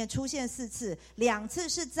约里面出现4次，2次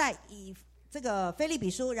是在这个腓立比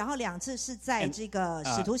书，然后2次是在这个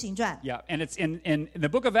使徒行传。 Yeah, and it's in the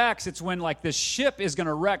book of Acts, it's when like the ship is going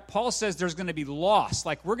to wreck. Paul says there's going to be loss.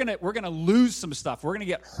 Like we're going to lose some stuff. We're going to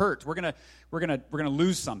get hurt. We're going to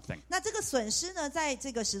lose something. 那这个损失呢，在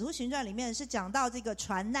这个使徒行传里面是讲到这个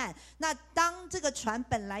船难。那当这个船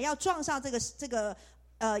本来要撞上这个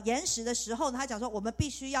岩石的时候，他讲说我们必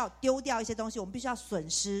须要丢掉一些东西，我们必须要损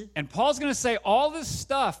失。 And Paul's going to say all this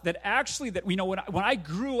stuff that actually that when I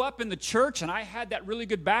grew up in the church and I had that really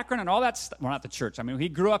good background and all that stuff. Well, not the church. I mean, he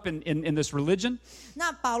grew up in this religion.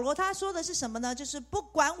 那保罗他说的是什么呢？就是不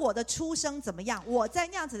管我的出生怎么样，我在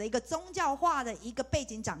那样子的一个宗教化的一个背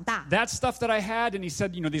景长大。 That stuff that I had, and he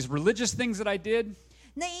said, these religious things that I did.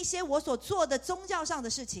 那一些我所做的宗教上的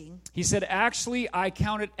事情， He said, actually, I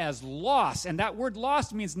count it as loss. And that word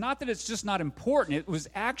loss means not that it's just not important. It was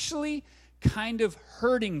actually kind of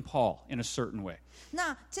hurting Paul in a certain way.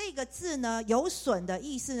 那这个字呢，有损的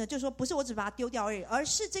意思呢，就是说不是我只把它丢掉而已，而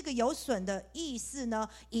是这个有损的意思呢，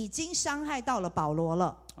已经伤害到了保罗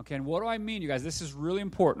了。 Okay, and what do I mean, you guys? This is really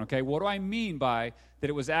important, okay? What do I mean by that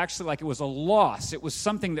it was actually like it was a loss? It was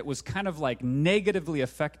something that was kind of like negatively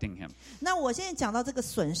affecting him. 那我现在讲到这个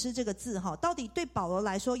损失这个字哈，到底对保罗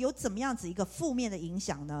来说有怎么样子一个负面的影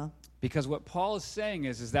响呢？ Because what Paul is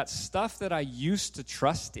saying is that stuff that I used to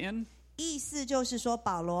trust in, 意思就是说，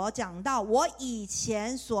保罗讲到我以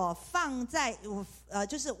前所放在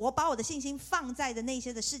就是我把我的信心放在的那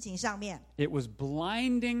些的事情上面， it was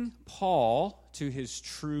blinding Paul to his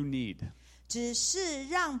true need. 只是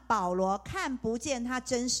让保罗看不见他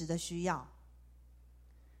真实的需要。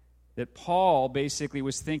 That Paul basically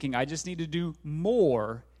was thinking, I just need to do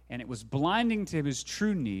more, and it was blinding to his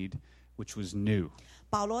true need, which was new.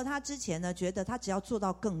 保罗他之前呢，觉得他只要做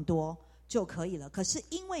到更多就可以了。可是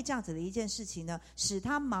因为这样子的一件事情呢，使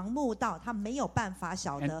他盲目到他没有办法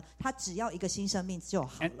晓得，他只要一个新生命就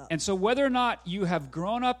好了。 And so whether or not you have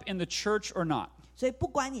grown up in the church or not, 所以不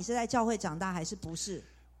管你是在教会长大还是不是，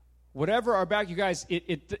 whatever our back, you guys,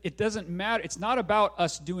 it doesn't matter. It's not about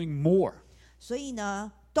us doing more. 所以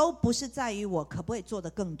呢，都不是在于我可不可以做得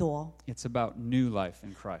更多， It's about new life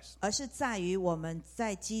in Christ. 而是在于我们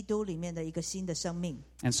在基督里面的一个新的生命。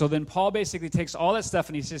 And so then Paul basically takes all that stuff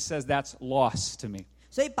and he just says, that's loss to me.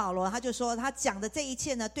 所以保罗他就说，他讲的这一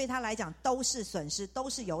切呢，对他来讲都是损失，都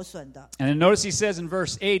是有损的。 And then notice he says in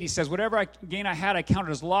verse 8, he says, whatever gain I had, I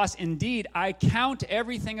counted as loss. Indeed, I count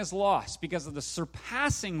everything as loss because of the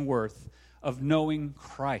surpassing worth of knowing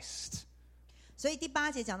Christ. 所以第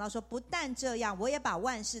8节讲到说，不但这样，我也把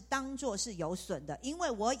万事当作是有损的，因为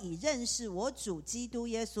我以认识我主基督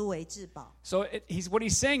耶稣为至宝。 So what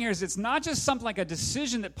he's saying here is it's not just something like a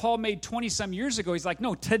decision that Paul made 20-some years ago. He's like,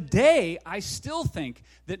 no, today I still think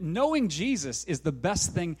that knowing Jesus is the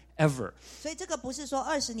best thing ever. 所以这个不是说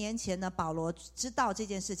20年前呢，保罗知道这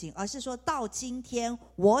件事情，而是说到今天，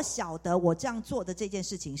我晓得我这样做的这件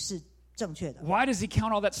事情是正确的。 Why does he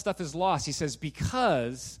count all that stuff as loss? He says,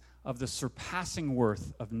 because of the surpassing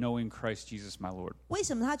worth of knowing Christ Jesus my Lord. 为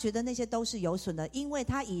什么他觉得那些都是有损的？因为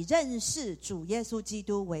他以认识主耶稣基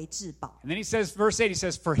督为至宝。 And then he says, verse 8, he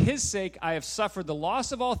says, for his sake I have suffered the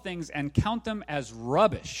loss of all things and count them as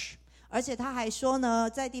rubbish. 而且他还说呢，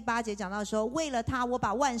在第8节讲到说，为了他，我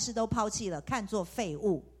把万事都抛弃了，看作废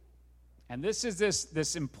物。And this is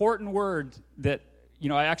this important word that,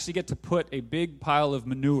 I actually get to put a big pile of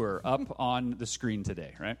manure up on the screen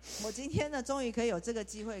today, right? 我今天呢，终于可以有这个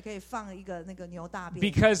机会，可以放一个那个牛大便。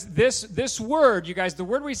 Because this word, you guys, the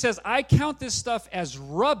word where he says, I count this stuff as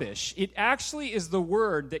rubbish, it actually is the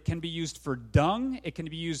word that can be used for dung, it can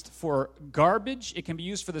be used for garbage, it can be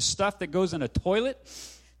used for the stuff that goes in a toilet.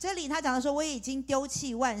 这里他讲的说，我已经丢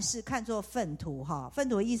弃万事，看作粪土哈。粪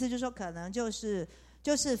土的意思就是说，可能就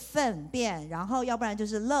是粪便，然后要不然就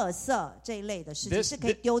是垃圾这一类的事情是可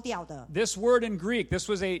以丢掉的。This word in Greek, this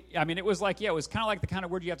was it was like, it was kind of like the kind of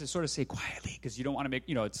word you have to sort of say quietly because you don't want to make,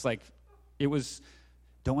 it's like,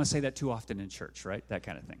 don't want to say that too often in church, right? That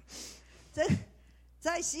kind of thing.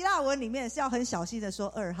 在希腊文里面是要很小心的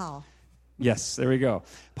说2号。Yes, there we go.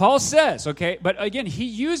 Paul says, okay, but again, he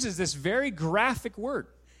uses this very graphic word.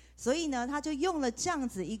 所以呢，他就用了这样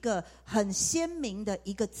子一个很鲜明的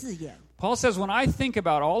一个字眼。Paul says, when I think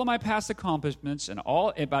about all of my past accomplishments and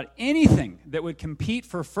about anything that would compete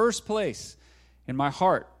for first place in my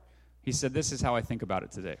heart, he said, this is how I think about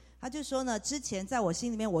it today. 他就说呢，之前在我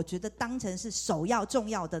心里面，我觉得当成是首要重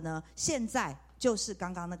要的呢，现在就是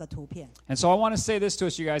刚刚那个图片。And so I want to say this to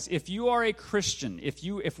us, you guys. If you are a Christian,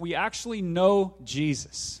 if we actually know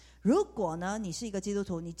Jesus, 如果呢，你是一个基督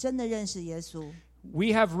徒，你真的认识耶稣。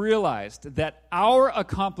We have realized that our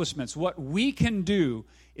accomplishments, what we can do,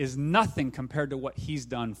 is nothing compared to what he's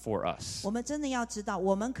done for us. 我们真的要知道，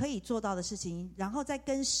我们可以做到的事情，然后再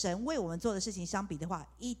跟神为我们做的事情相比的话，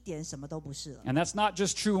一点什么都不是了。And that's not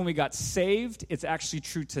just true when we got saved, it's actually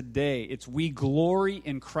true today. It's we glory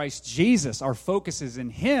in Christ Jesus. Our focus is in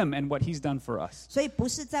him and what he's done for us. 所以不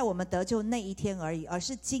是在我们得救那一天而已，而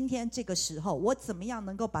是今天这个时候，我怎么样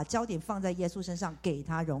能够把焦点放在耶稣身上，给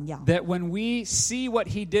他荣耀。 That when we see what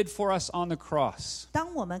he did for us on the cross,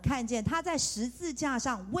 当我们看见他在十字架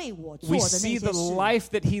上为我做 we 的那 see 些 the 事， life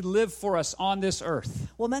that he lived for us on this earth.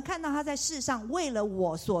 我们看到他在世上为了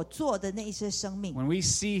我所做的那一些生命， When we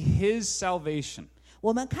see his salvation,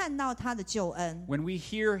 我们看到他的救恩， when we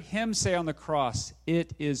hear him say on the cross,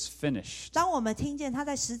 it is finished, 当我们听见他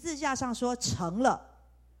在十字架上说成了，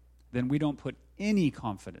 then we don't put any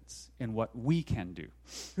confidence in what we can do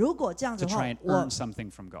如果这样子 to 的话 try and earn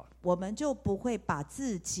something from God. 我们就不会把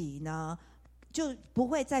自己呢，就不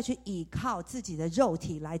会再去依靠自己的肉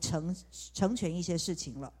体来成全一些事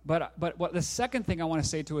情了。 But what the second thing I want to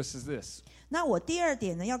say to us is this, 那我第二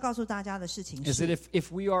点呢，要告诉大家的事情 is that 是， if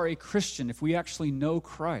we are a Christian, if we actually know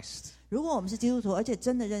Christ, 如果我们是基督徒，而且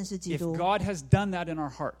真的认识基 if 督， God has done that in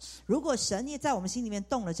our hearts, 如果神也在我们心里面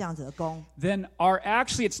动了这样子的工， then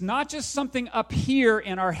it's not just something up here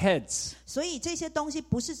in our heads. 所以这些东西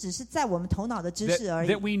不是只是在我们头脑的知识而已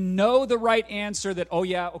That。we know the right answer, that, oh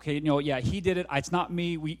yeah, okay, he did it, it's not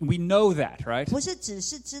me, we know that, right? 不是只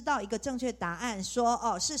是知道一个正确答案，说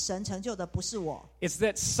哦是神成就的，不是我， It's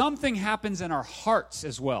that something happens in our hearts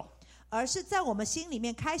as well. 而是在我们心里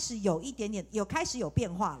面开始有一点点开始有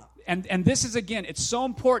变化了。And this is, again, it's so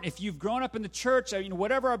important. If you've grown up in the church,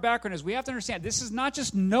 whatever our background is, we have to understand this is not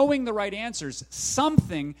just knowing the right answers.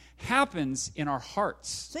 Something happens in our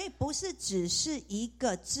hearts. 所以不是只是一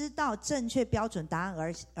个知道正确标准答案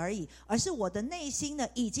而已，而是我的内心呢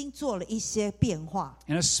已经做了一些变化。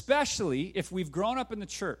 And especially if we've grown up in the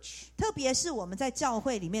church, 特别是我们在教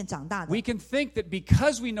会里面长大的， we can think that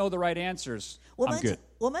because we know the right answers, 我 I'm 们 good.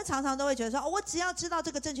 我们常常都会觉得说，我只要知道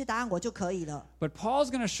这个正确答案，我就可以了。 But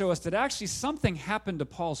Paul's going to show us that actually something happened to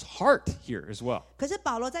Paul's heart here as well. 可是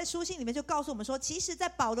保罗在书信里面就告诉我们说，其实在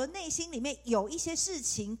保罗内心里面有一些事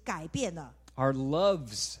情改变了， Our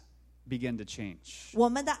loves begin to change. 我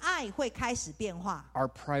们的爱会开始变化， Our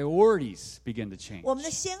priorities begin to change. 我们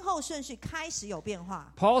的先后顺序开始有变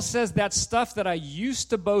化。 Paul says that stuff that I used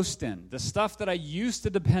to boast in, the stuff that I used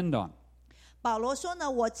to depend on. 保罗说呢，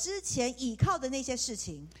我之前倚靠的那些事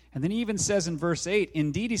情， And then he even says in verse 8,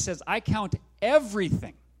 indeed, he says, I count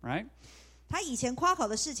everything, right? 他以前夸口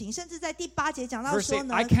的事情，甚至在第8节讲到 Verse 说 8,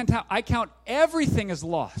 呢， I count everything as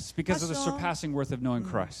loss because of the 他说， surpassing worth of knowing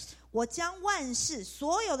Christ. 我将万事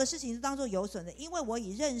所有的事情都当作有损的，因为我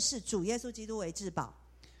以认识主耶稣基督为至宝。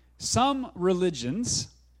 Some religions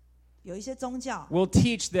有一些宗教， will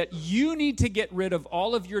teach that you need to get rid of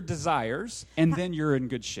all of your desires and then you're in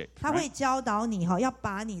good shape. 他会 Right? 教导你要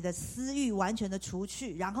把你的私欲完全的除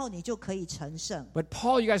去，然后你就可以成圣。 But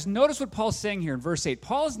Paul, you guys notice what Paul's saying here in verse 8.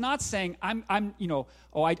 Paul is not saying,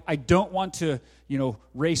 I don't want to,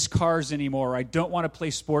 race cars anymore. I don't want to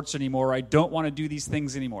play sports anymore. I don't want to do these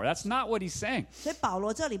things anymore. That's not what he's saying. 所以保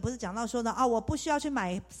罗这里不是讲到说呢，我不需要去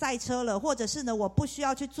买赛车了，或者是呢，我不需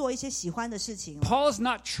要去做一些喜欢的事情了。 Paul is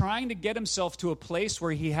not trying to get himself to a place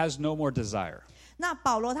where he has no more desire. 那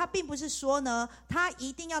保罗他并不是说呢，他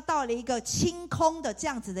一定要到了一个清空的这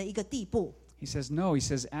样子的一个地步。He says, no, he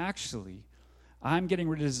says, actually, I'm getting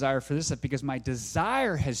rid of desire for this stuff because my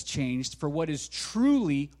desire has changed for what is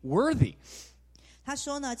truly worthy. 他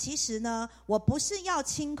说呢，其实呢，我不是要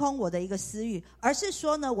清空我的一个私欲，而是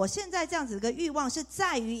说呢，我现在这样子的一个欲望是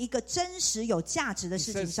在于一个真实有价值的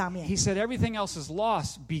事情上面。He said everything else is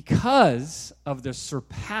lost because of the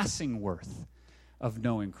surpassing worth of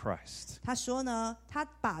knowing Christ. 他说呢，他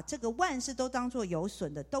把这个万事都当作有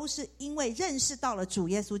损的，都是因为认识到了主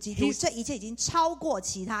耶稣基督，这一切已经超过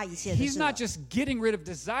其他一切的事 He's 了。 not just getting rid of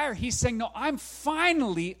desire. He's saying, no, I'm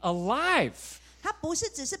finally alive. 他不是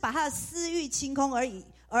只是把他的私欲清空而已，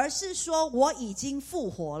而是说我已经复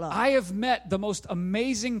活了。 I have met the most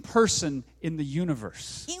amazing person in the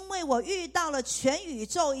universe. 因为我遇到了全宇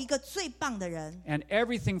宙一个最棒的人。 And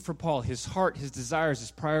everything for Paul, his heart, his desires, his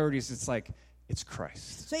priorities, it's like, it's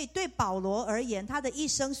Christ. 所以对保罗而言，他的一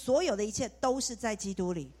生所有的一切都是在基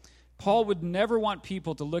督里。 Paul would never want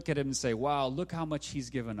people to look at him and say, wow, look how much he's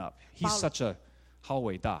given up. He's such a 好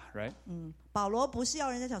伟大, right? 保罗不是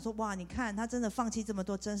要人家讲说，哇，你看他真的放弃这么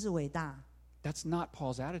多，真是伟大。 That's not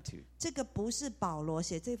Paul's attitude. 这个不是保罗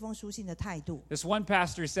写这封书信的态度。 This one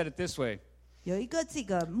pastor said it this way. 有一个这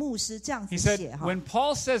个牧师这样子 He 写 said, 哈， when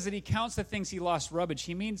Paul says that he counts the things he lost rubbish,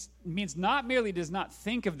 he means not merely does not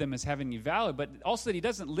think of them as having any value, but also that he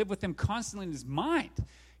doesn't live with them constantly in his mind.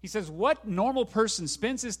 He says, what normal person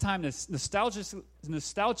spends his time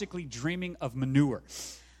nostalgically dreaming of manure?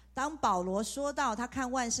 当保罗说到他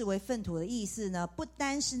看万事为粪土的意思呢，不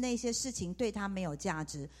单是那些事情对他没有价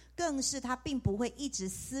值，更是他并不会一直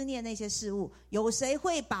思念那些事物。有谁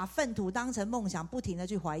会把粪土当成梦想，不停的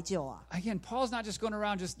去怀旧啊？ Again, Paul's not just going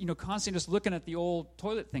around just, constantly just looking at the old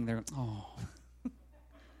toilet thing there. Oh.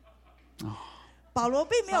 保罗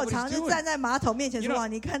并没有 That's not what 常 he's 就 doing. 站在马桶面前 You 说：“ know- 哇，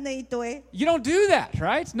你看那一堆。 You don't do that,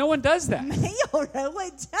 right? No one does ” that. 没有人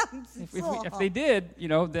会这样子 If 做。 they did,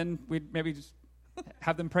 then we'd maybe just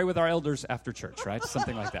have them pray with our elders after church, right?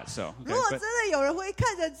 Something like that. So, 如 okay, 果 but- 真的有人会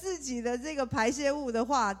看着自己的这个排泄物的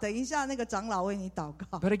话，等一下那个长老为你祷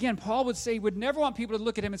告。 But again, Paul would say he would never want people to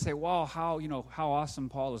look at him and say, wow, how awesome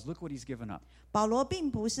Paul is. Look what he's given up. 保罗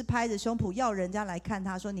并不是拍着胸脯要人家来看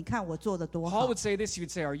他说：“你看我做的多 Paul 好。 would say this, he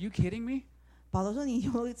would say, are you kidding me? ”保罗说：“你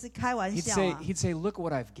有一次开玩 He'd 笑 say, 啊！ he'd say, look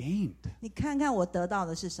what I've gained. 你看看我得到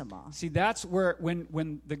的是什么？” See, that's where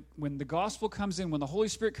when the gospel comes in, when the Holy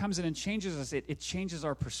Spirit comes in and changes us, it changes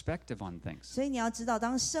our perspective on things. 所以你要知道，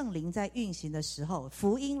当圣灵在运行的时候，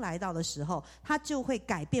福音来到的时候，它就会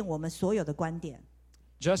改变我们所有的观点。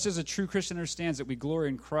 Just as a true Christian understands that we glory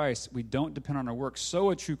in Christ, we don't depend on our works,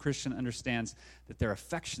 so a true Christian understands that their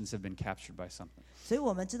affections have been captured by something. 所以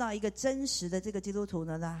我们知道，一个真实的这个基督徒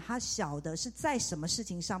呢，他晓得是在什么事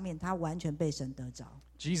情上面，他完全被神得着。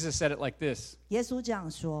 Jesus said it like this. 耶稣这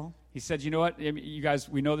样说。 He said, you know what? You guys,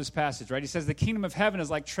 we know this passage, right? He says, the kingdom of heaven is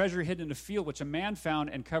like treasure hidden in a field, which a man found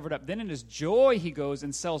and covered up. Then in his joy, he goes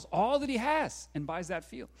and sells all that he has and buys that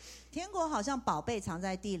field. 天国好像宝贝藏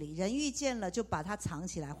在地里，人遇见了就把它藏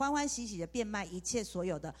起来，欢欢喜喜的变卖一切所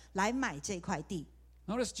有的，来买这块地。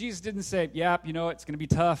 Notice Jesus didn't say, yep, it's going to be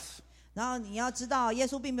tough. 然后你要知道，耶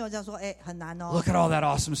稣并没有这样说，很难哦。 Look at all that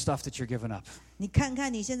awesome stuff that you're giving up. 你看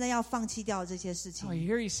看你现在要放弃掉这些事情。 Oh,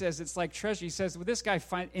 here he says it's like treasure. He says, well, this guy,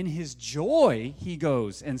 in his joy, he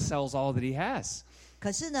goes and sells all that he has.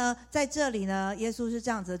 可是呢，在这里呢，耶稣是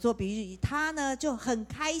这样子做比喻，他呢就很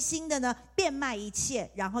开心的呢变卖一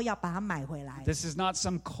切，然后要把它买回来。 This is not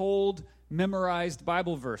some cold, memorized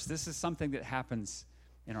Bible verse. This is something that happens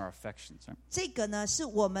in our affections. Right? 这个呢是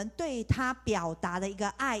我们对他表达的一个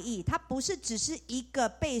爱意，它不是只是一个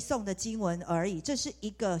背诵的经文而已，这是一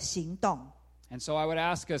个行动。 And so I would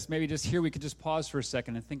ask us, maybe just here we could just pause for a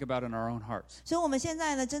second and think about it in our own hearts. 所以我们现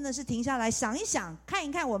在呢，真的是停下来想一想，看一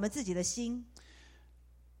看我们自己的心。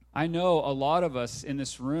 I know a lot of us in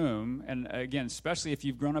this room, and again, especially if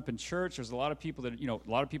you've grown up in church, there's a lot of people that, a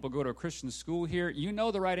lot of people go to a Christian school here. You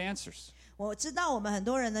know the right answers. 我知道我们很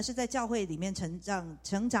多人呢是在教会里面成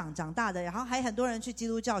长长大的，然后还很多人去基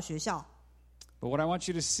督教学校。 But what I want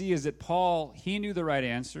you to see is that Paul, he knew the right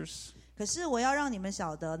answers. 可是我要让你们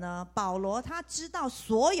晓得呢，保罗他知道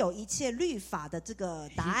所有一切律法的这个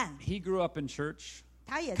答案， He grew up in church.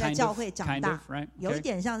 他也在教会长 Kind 大 of, right? 有一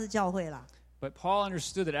点像是教会啦。 But Paul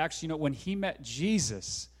understood that actually, when he met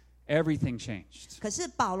Jesus, everything changed. 可是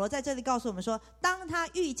保罗在这里告诉我们说，当他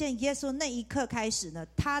遇见耶稣那一刻开始呢，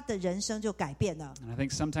他的人生就改变了。 And I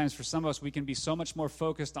think sometimes for some of us, we can be so much more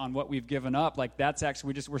focused on what we've given up. Like that's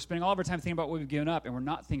actually, we're spending all of our time thinking about what we've given up, and we're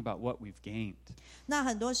not thinking about what we've gained. 那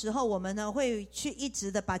很多时候我们呢会去一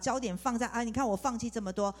直的把焦点放在你看我放弃这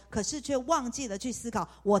么多，可是却忘记了去思考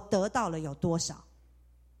我得到了有多少。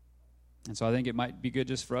And so I think it might be good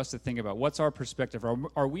just for us to think about what's our perspective.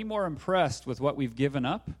 Are we more impressed with what we've given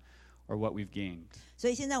up or what we've gained? 所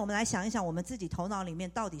以现在我们来想一想，我们自己头脑里面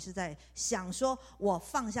到底是在想说我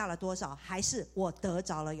放下了多少，还是我得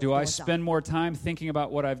着了有 Do 多 I 少？ spend more time thinking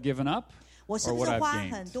about what I've given up 我是 or 不 what 是 I've 花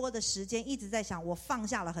gained? 很多的时间一直在想我放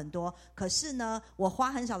下了很多，可是呢，我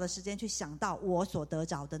花很少的时间去想到我所得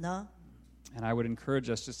着的呢？ And I would encourage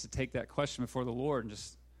us just to take that question before the Lord and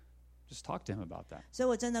just talk to him about that. 所以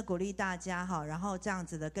我真的鼓励大家哈，然后这样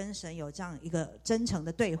子的跟神有这样一个真诚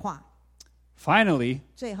的对话。 Finally,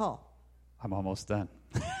 最后 I'm almost done.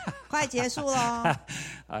 快结束了，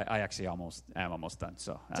 I actually am almost done.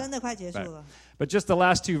 So, 真的快结束 right. 了。 But just the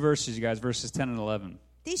last two verses, you guys, verses 10 and 11.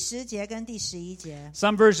 第10节跟第11节，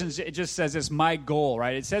 Some versions, it just says it's my goal,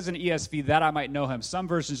 right? It says in ESV that I might know him. Some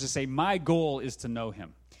versions just say my goal is to know him.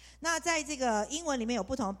 那在这个英文里面有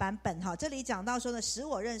不同的版本哈，这里讲到说呢，使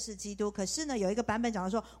我认识基督。可是呢，有一个版本讲到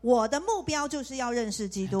说，我的目标就是要认识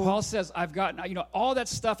基督。 Paul says, I've got, all that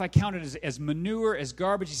stuff I counted as manure, as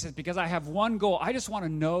garbage. He says, because I have one goal. I just want to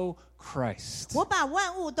know Christ. 我把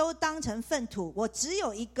万物都当成粪土，我只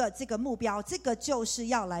有一个这个目标，这个就是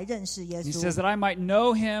要来认识耶 He 稣。 says that I might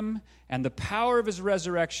know him and the power of his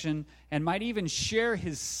resurrection and might even share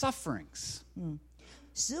his sufferings.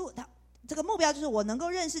 这个目标就是我能够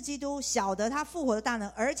认识基督，晓得他复活的大能，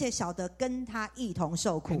而且晓得跟他一同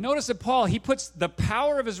受苦。 And notice that Paul, he puts the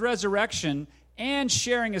power of his resurrection and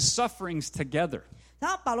sharing his sufferings together. 然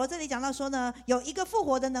后保罗这里讲到说呢，有一个复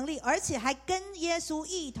活的能力，而且还跟耶稣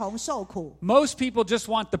一同受苦。 Most people just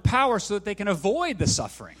want the power so that they can avoid the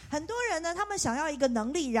suffering. 很多人呢，他们想要一个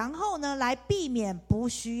能力，然后呢，来避免不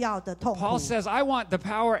需要的痛苦。 Paul says, I want the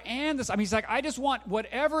power and this. He's like, I just want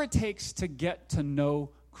whatever it takes to get to know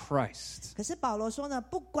Christ. 可是保罗说呢，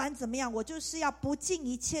不管怎么样，我就是要不尽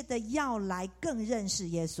一切的要来更认识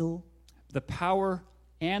耶稣。 The power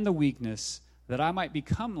and the weakness that I might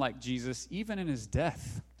become like Jesus even in his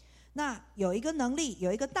death. 那有一个能力，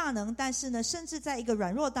有一个大能，但是呢，甚至在一个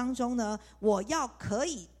软弱当中呢，我要可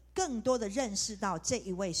以更多的认识到这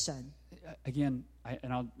一位神。 Again,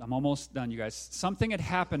 I'm almost done, you guys. Something had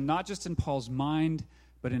happened not just in Paul's mind,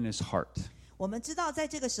 but in his heart. 我们知道，在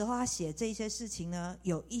这个时候，他写这些事情呢，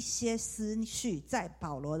有一些思绪在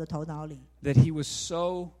保罗的头脑里。 That he was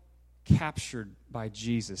so captured by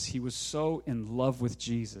Jesus. He was so in love with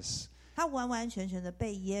Jesus. 他完完全全的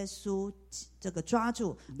被耶稣这个抓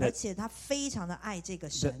住，而且他非常的爱这个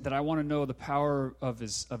神。 That I want to know the power of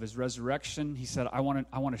his resurrection. He said, I want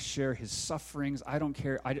to share his sufferings. I don't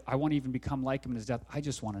care. I want to even become like him in his death. I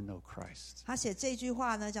just want to know Christ. 他写这句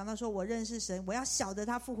话呢，讲到说我认识神，我要晓得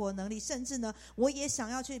他复活的能力，甚至呢，我也想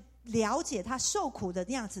要去了解他受苦的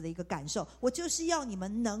那样子的一个感受。我就是要你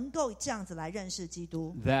们能够这样子来认识基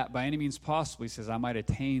督。 That by any means possible, he says, I might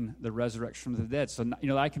attain the resurrection from the dead. So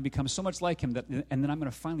I can become so much like him and then I'm going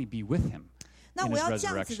to finally be with him. 那我要这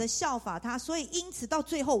样子的效法他，所以因此到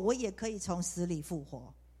最后我也可以从死里复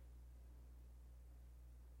活。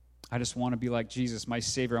 I just want to be like Jesus, my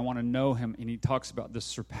Savior. I want to know him. And he talks about the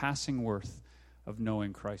surpassing worth of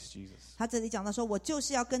knowing Christ Jesus. 他这里讲到说，我就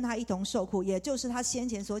是要跟他一同受苦，也就是他先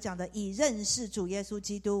前所讲的，以认识主耶稣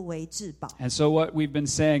基督为至宝。 And so what we've been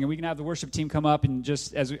saying, and we can have the worship team come up and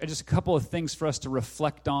just a couple of things for us to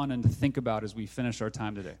reflect on and to think about as we finish our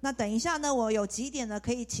time today. 那等一下呢，我有几点呢，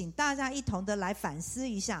可以请大家一同的来反思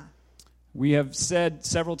一下。 We have said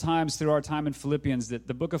several times through our time in Philippians that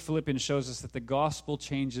the book of Philippians shows us that the gospel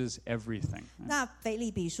changes everything. 那腓立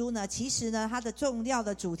比书呢，其实呢，它的重要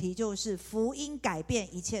的主题就是福音改变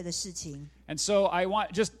一切的事情。 And so I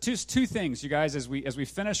want just two things, you guys, as we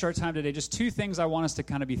finish our time today, just two things I want us to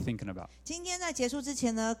kind of be thinking about. 今天在结束之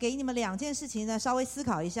前呢，给你们2件事情呢，稍微思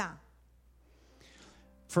考一下。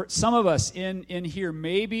 For some of us in here,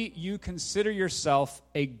 maybe you consider yourself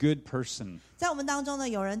a good person. 在我们当中呢，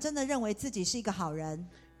有人真的认为自己是一个好人。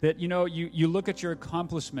 That, you look at your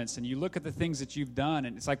accomplishments and you look at the things that you've done,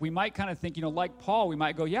 and it's like we might kind of think, like Paul, we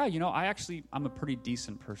might go, yeah, I'm a pretty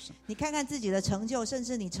decent person. 你看看自己的成就，甚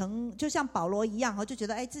至就像保罗一样，就觉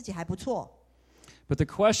得自己还不错。 But the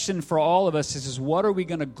question for all of us is what are we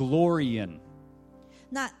going to glory in?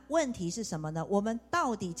 那问题是什么呢？我们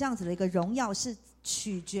到底这样子的一个荣耀是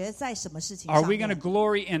取决在什么事情 Are 上 we 面 going to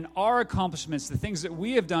glory in our accomplishments, the things that we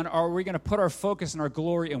have done, or are we going to put our focus and our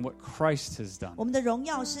glory in what Christ has done? 我们的荣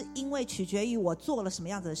耀是因为取决于我做了什么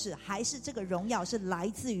样子的事，还是这个荣耀是来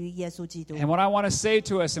自于耶稣基督？ And what I want to say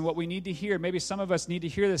to us and what we need to hear, maybe some of us need to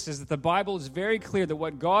hear this, is that the Bible is very clear that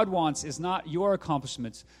what God wants is not your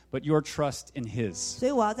accomplishments, but your trust in His. 所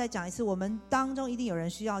以我要再讲一次，我们当中一定有人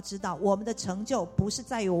需要知道，我们的成就不是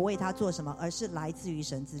在于我为他做什么，而是来自于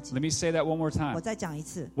神自己。 Let me say that one more 我 time. 再讲一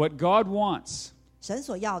次， What God wants 神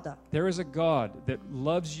所要的， There is a God that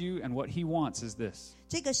loves you, and what he wants is this.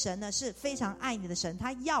 这个神呢是非常爱你的神，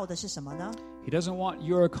他要的是什么呢？ He doesn't want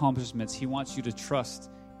your accomplishments. He wants you to trust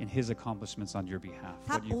in his accomplishments on your behalf.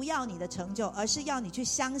 他 What you- 不要你的成就，而是要你去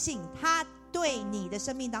相信他对你的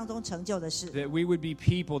生命当中成就的事。 that we would be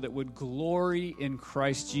people that would glory in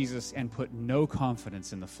Christ Jesus and put no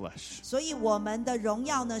confidence in the flesh. 所以我们的荣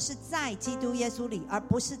耀呢是在基督耶稣里，而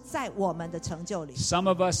不是在我们的成就里。 Some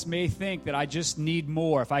of us may think that I just need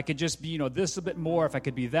more. If I could just be, this a bit more, if I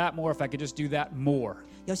could be that more, if I could just do that more.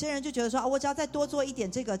 有些人就觉得说，我只要再多做一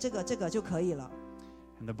点这个就可以了。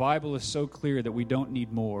 And the Bible is so clear that we don't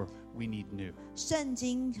need more, we need new. 圣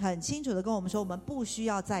经很清楚的跟我们说，我们不需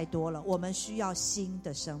要再多了，我们需要新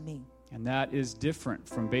的生命。 And that is different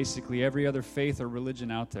from basically every other faith or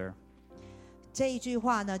religion out there. 这一句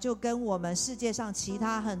话呢，就跟我们世界上其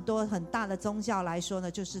他很多很大的宗教来说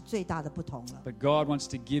呢，就是最大的不同了。 But God wants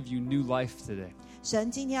to give you new life today.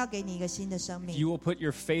 神今天要给你一个新的生 If 命。 you will put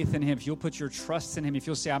your faith in him, if you'll put your trust in him, if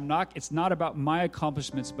you'll say, it's not about my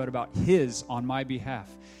accomplishments, but about his on my behalf,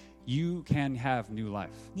 you can have new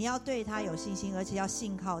life. 你要对他有信心，而且要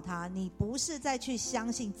信靠他。你不是再去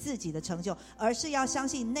相信自己的成就，而是要相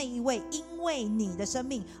信那一位因为你的生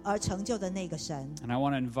命而成就的那个神。 And I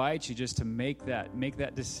want to invite you just to make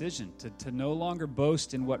that decision, to no longer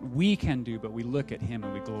boast in what we can do, but we look at him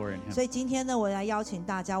and we glory in him. 所以今天呢，我来邀请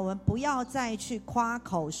大家，我们不要再去夸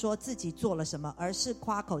口说自己做了什么，而是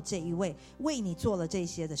夸口这一位为你做了这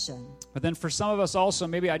些的神。 But then for some of us also,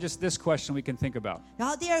 maybe this question we can think about. 然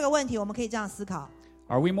后第二个问题，我们可以这样思考：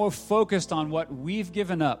 Are we more focused on what we've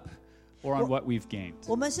given up or on what we've gained?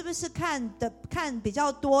 我们是不是看比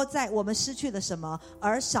较多在我们失去了什么，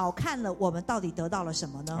而少看了我们到底得到了什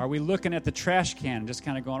么呢？ Are we looking at the trash can and just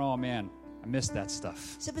kind of going, oh man, I missed that stuff?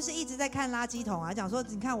 是不是一直在看垃圾桶啊？讲说，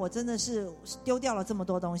你看我真的是丢掉了这么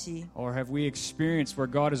多东西。 Or have we experienced where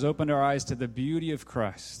God has opened our eyes to the beauty of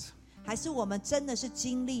Christ? 还是我们真的是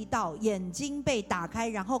经历到眼睛被打开，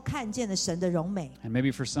然后看见了神的荣美？ And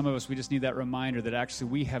maybe for some of us, we just need that reminder that actually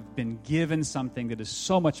we have been given something that is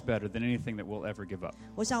so much better than anything that we'll ever give up.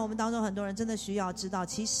 我想我们当中很多人真的需要知道，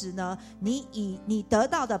其实呢，你得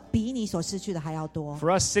到的比你所失去的还要多。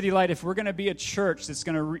 For us, City Light, if we're going to be a church that's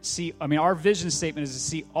going to our vision statement is to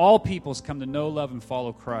see all peoples come to know, love, and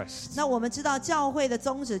follow Christ. 那我们知道教会的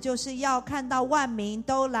宗旨就是要看到万民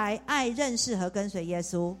都来爱、认识和跟随耶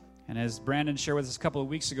稣。 And as Brandon shared with us a couple of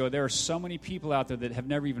weeks ago, there are so many people out there that have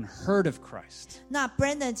never even heard of Christ. 那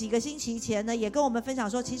Brandon 几个星期前呢，也跟我们分享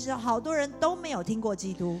说，其实好多人都没有听过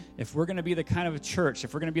基督。 If we're going to be the kind of a church,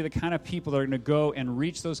 if we're going to be the kind of people that are going to go and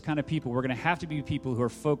reach those kind of people, we're going to have to be people who are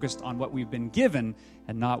focused on what we've been given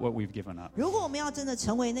and not what we've given up. 如果我们要真的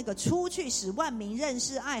成为那个出去使万民认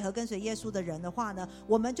识爱和跟随耶稣的人的话呢，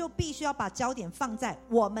我们就必须要把焦点放在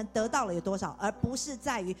我们得到了有多少，而不是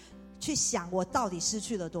在于去想我到底失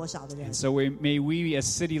去了多少的人。 And so may we as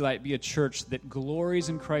City Light be a church that glories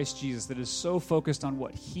in Christ Jesus, that is so focused on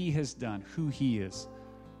what he has done, who he is.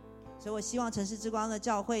 所以我希望城市之光的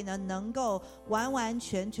教会呢，能够完完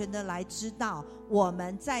全全的来知道我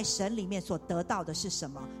们在神里面所得到的是什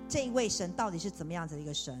么，这一位神到底是怎么样子的一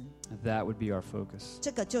个神， That would be our focus.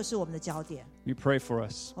 这个就是我们的焦点。 We pray for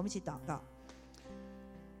us. 我们一起祷告。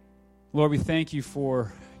 Lord, we thank you for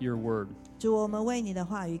your word. 主，我们为你的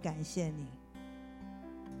话语感谢你。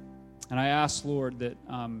 And I ask, Lord, that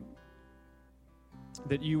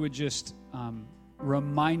you would just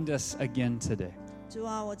remind us again today 主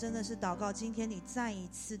啊，我真的是祷告，今天你再一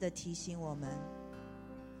次的提醒我们，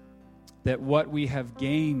 that what we have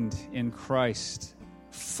gained in Christ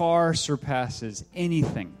far surpasses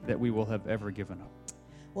anything that we will have ever given up.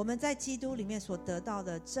 我们在基督里面所得到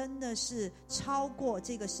的，真的是超过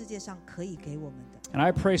这个世界上可以给我们的。 And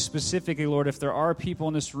I pray specifically, Lord, if there are people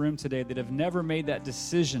in this room today that have never made that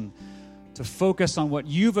decision to focus on what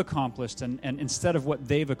you've accomplished and instead of what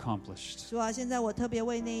they've accomplished. 主啊，现在我特别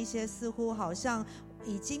为那一些似乎好像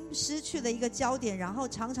已经失去了一个焦点，然后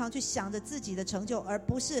常常去想着自己的成就，而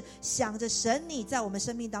不是想着神你在我们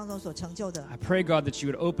生命当中所成就的。 I pray, God, that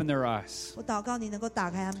you would open their eyes 我祷告你能够打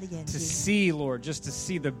开他们的眼 to 睛， see, Lord, just to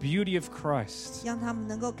see the beauty of Christ, 让他们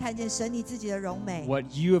能够看见神你自己的荣美， what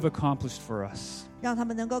you have accomplished for us. 让他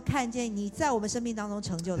们能够看见你在我们生命当中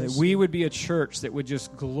成就的 That 事。 we would be a church that would just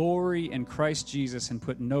glory in Christ Jesus and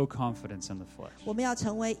put no confidence in the flesh. 我们要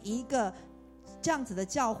成为一个这样子的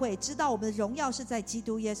教会，知道我们的荣耀是在基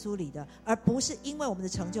督耶稣里的，而不是因为我们的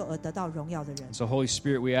成就而得到荣耀的人。 So, Holy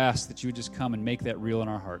Spirit, we ask that you would just come and make that real in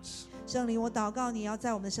our hearts. 圣灵，我祷告你要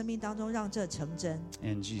在我们的生命当中让这成真。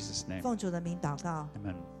 In Jesus' name, 奉主的名祷告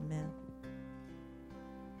amen. ，Amen。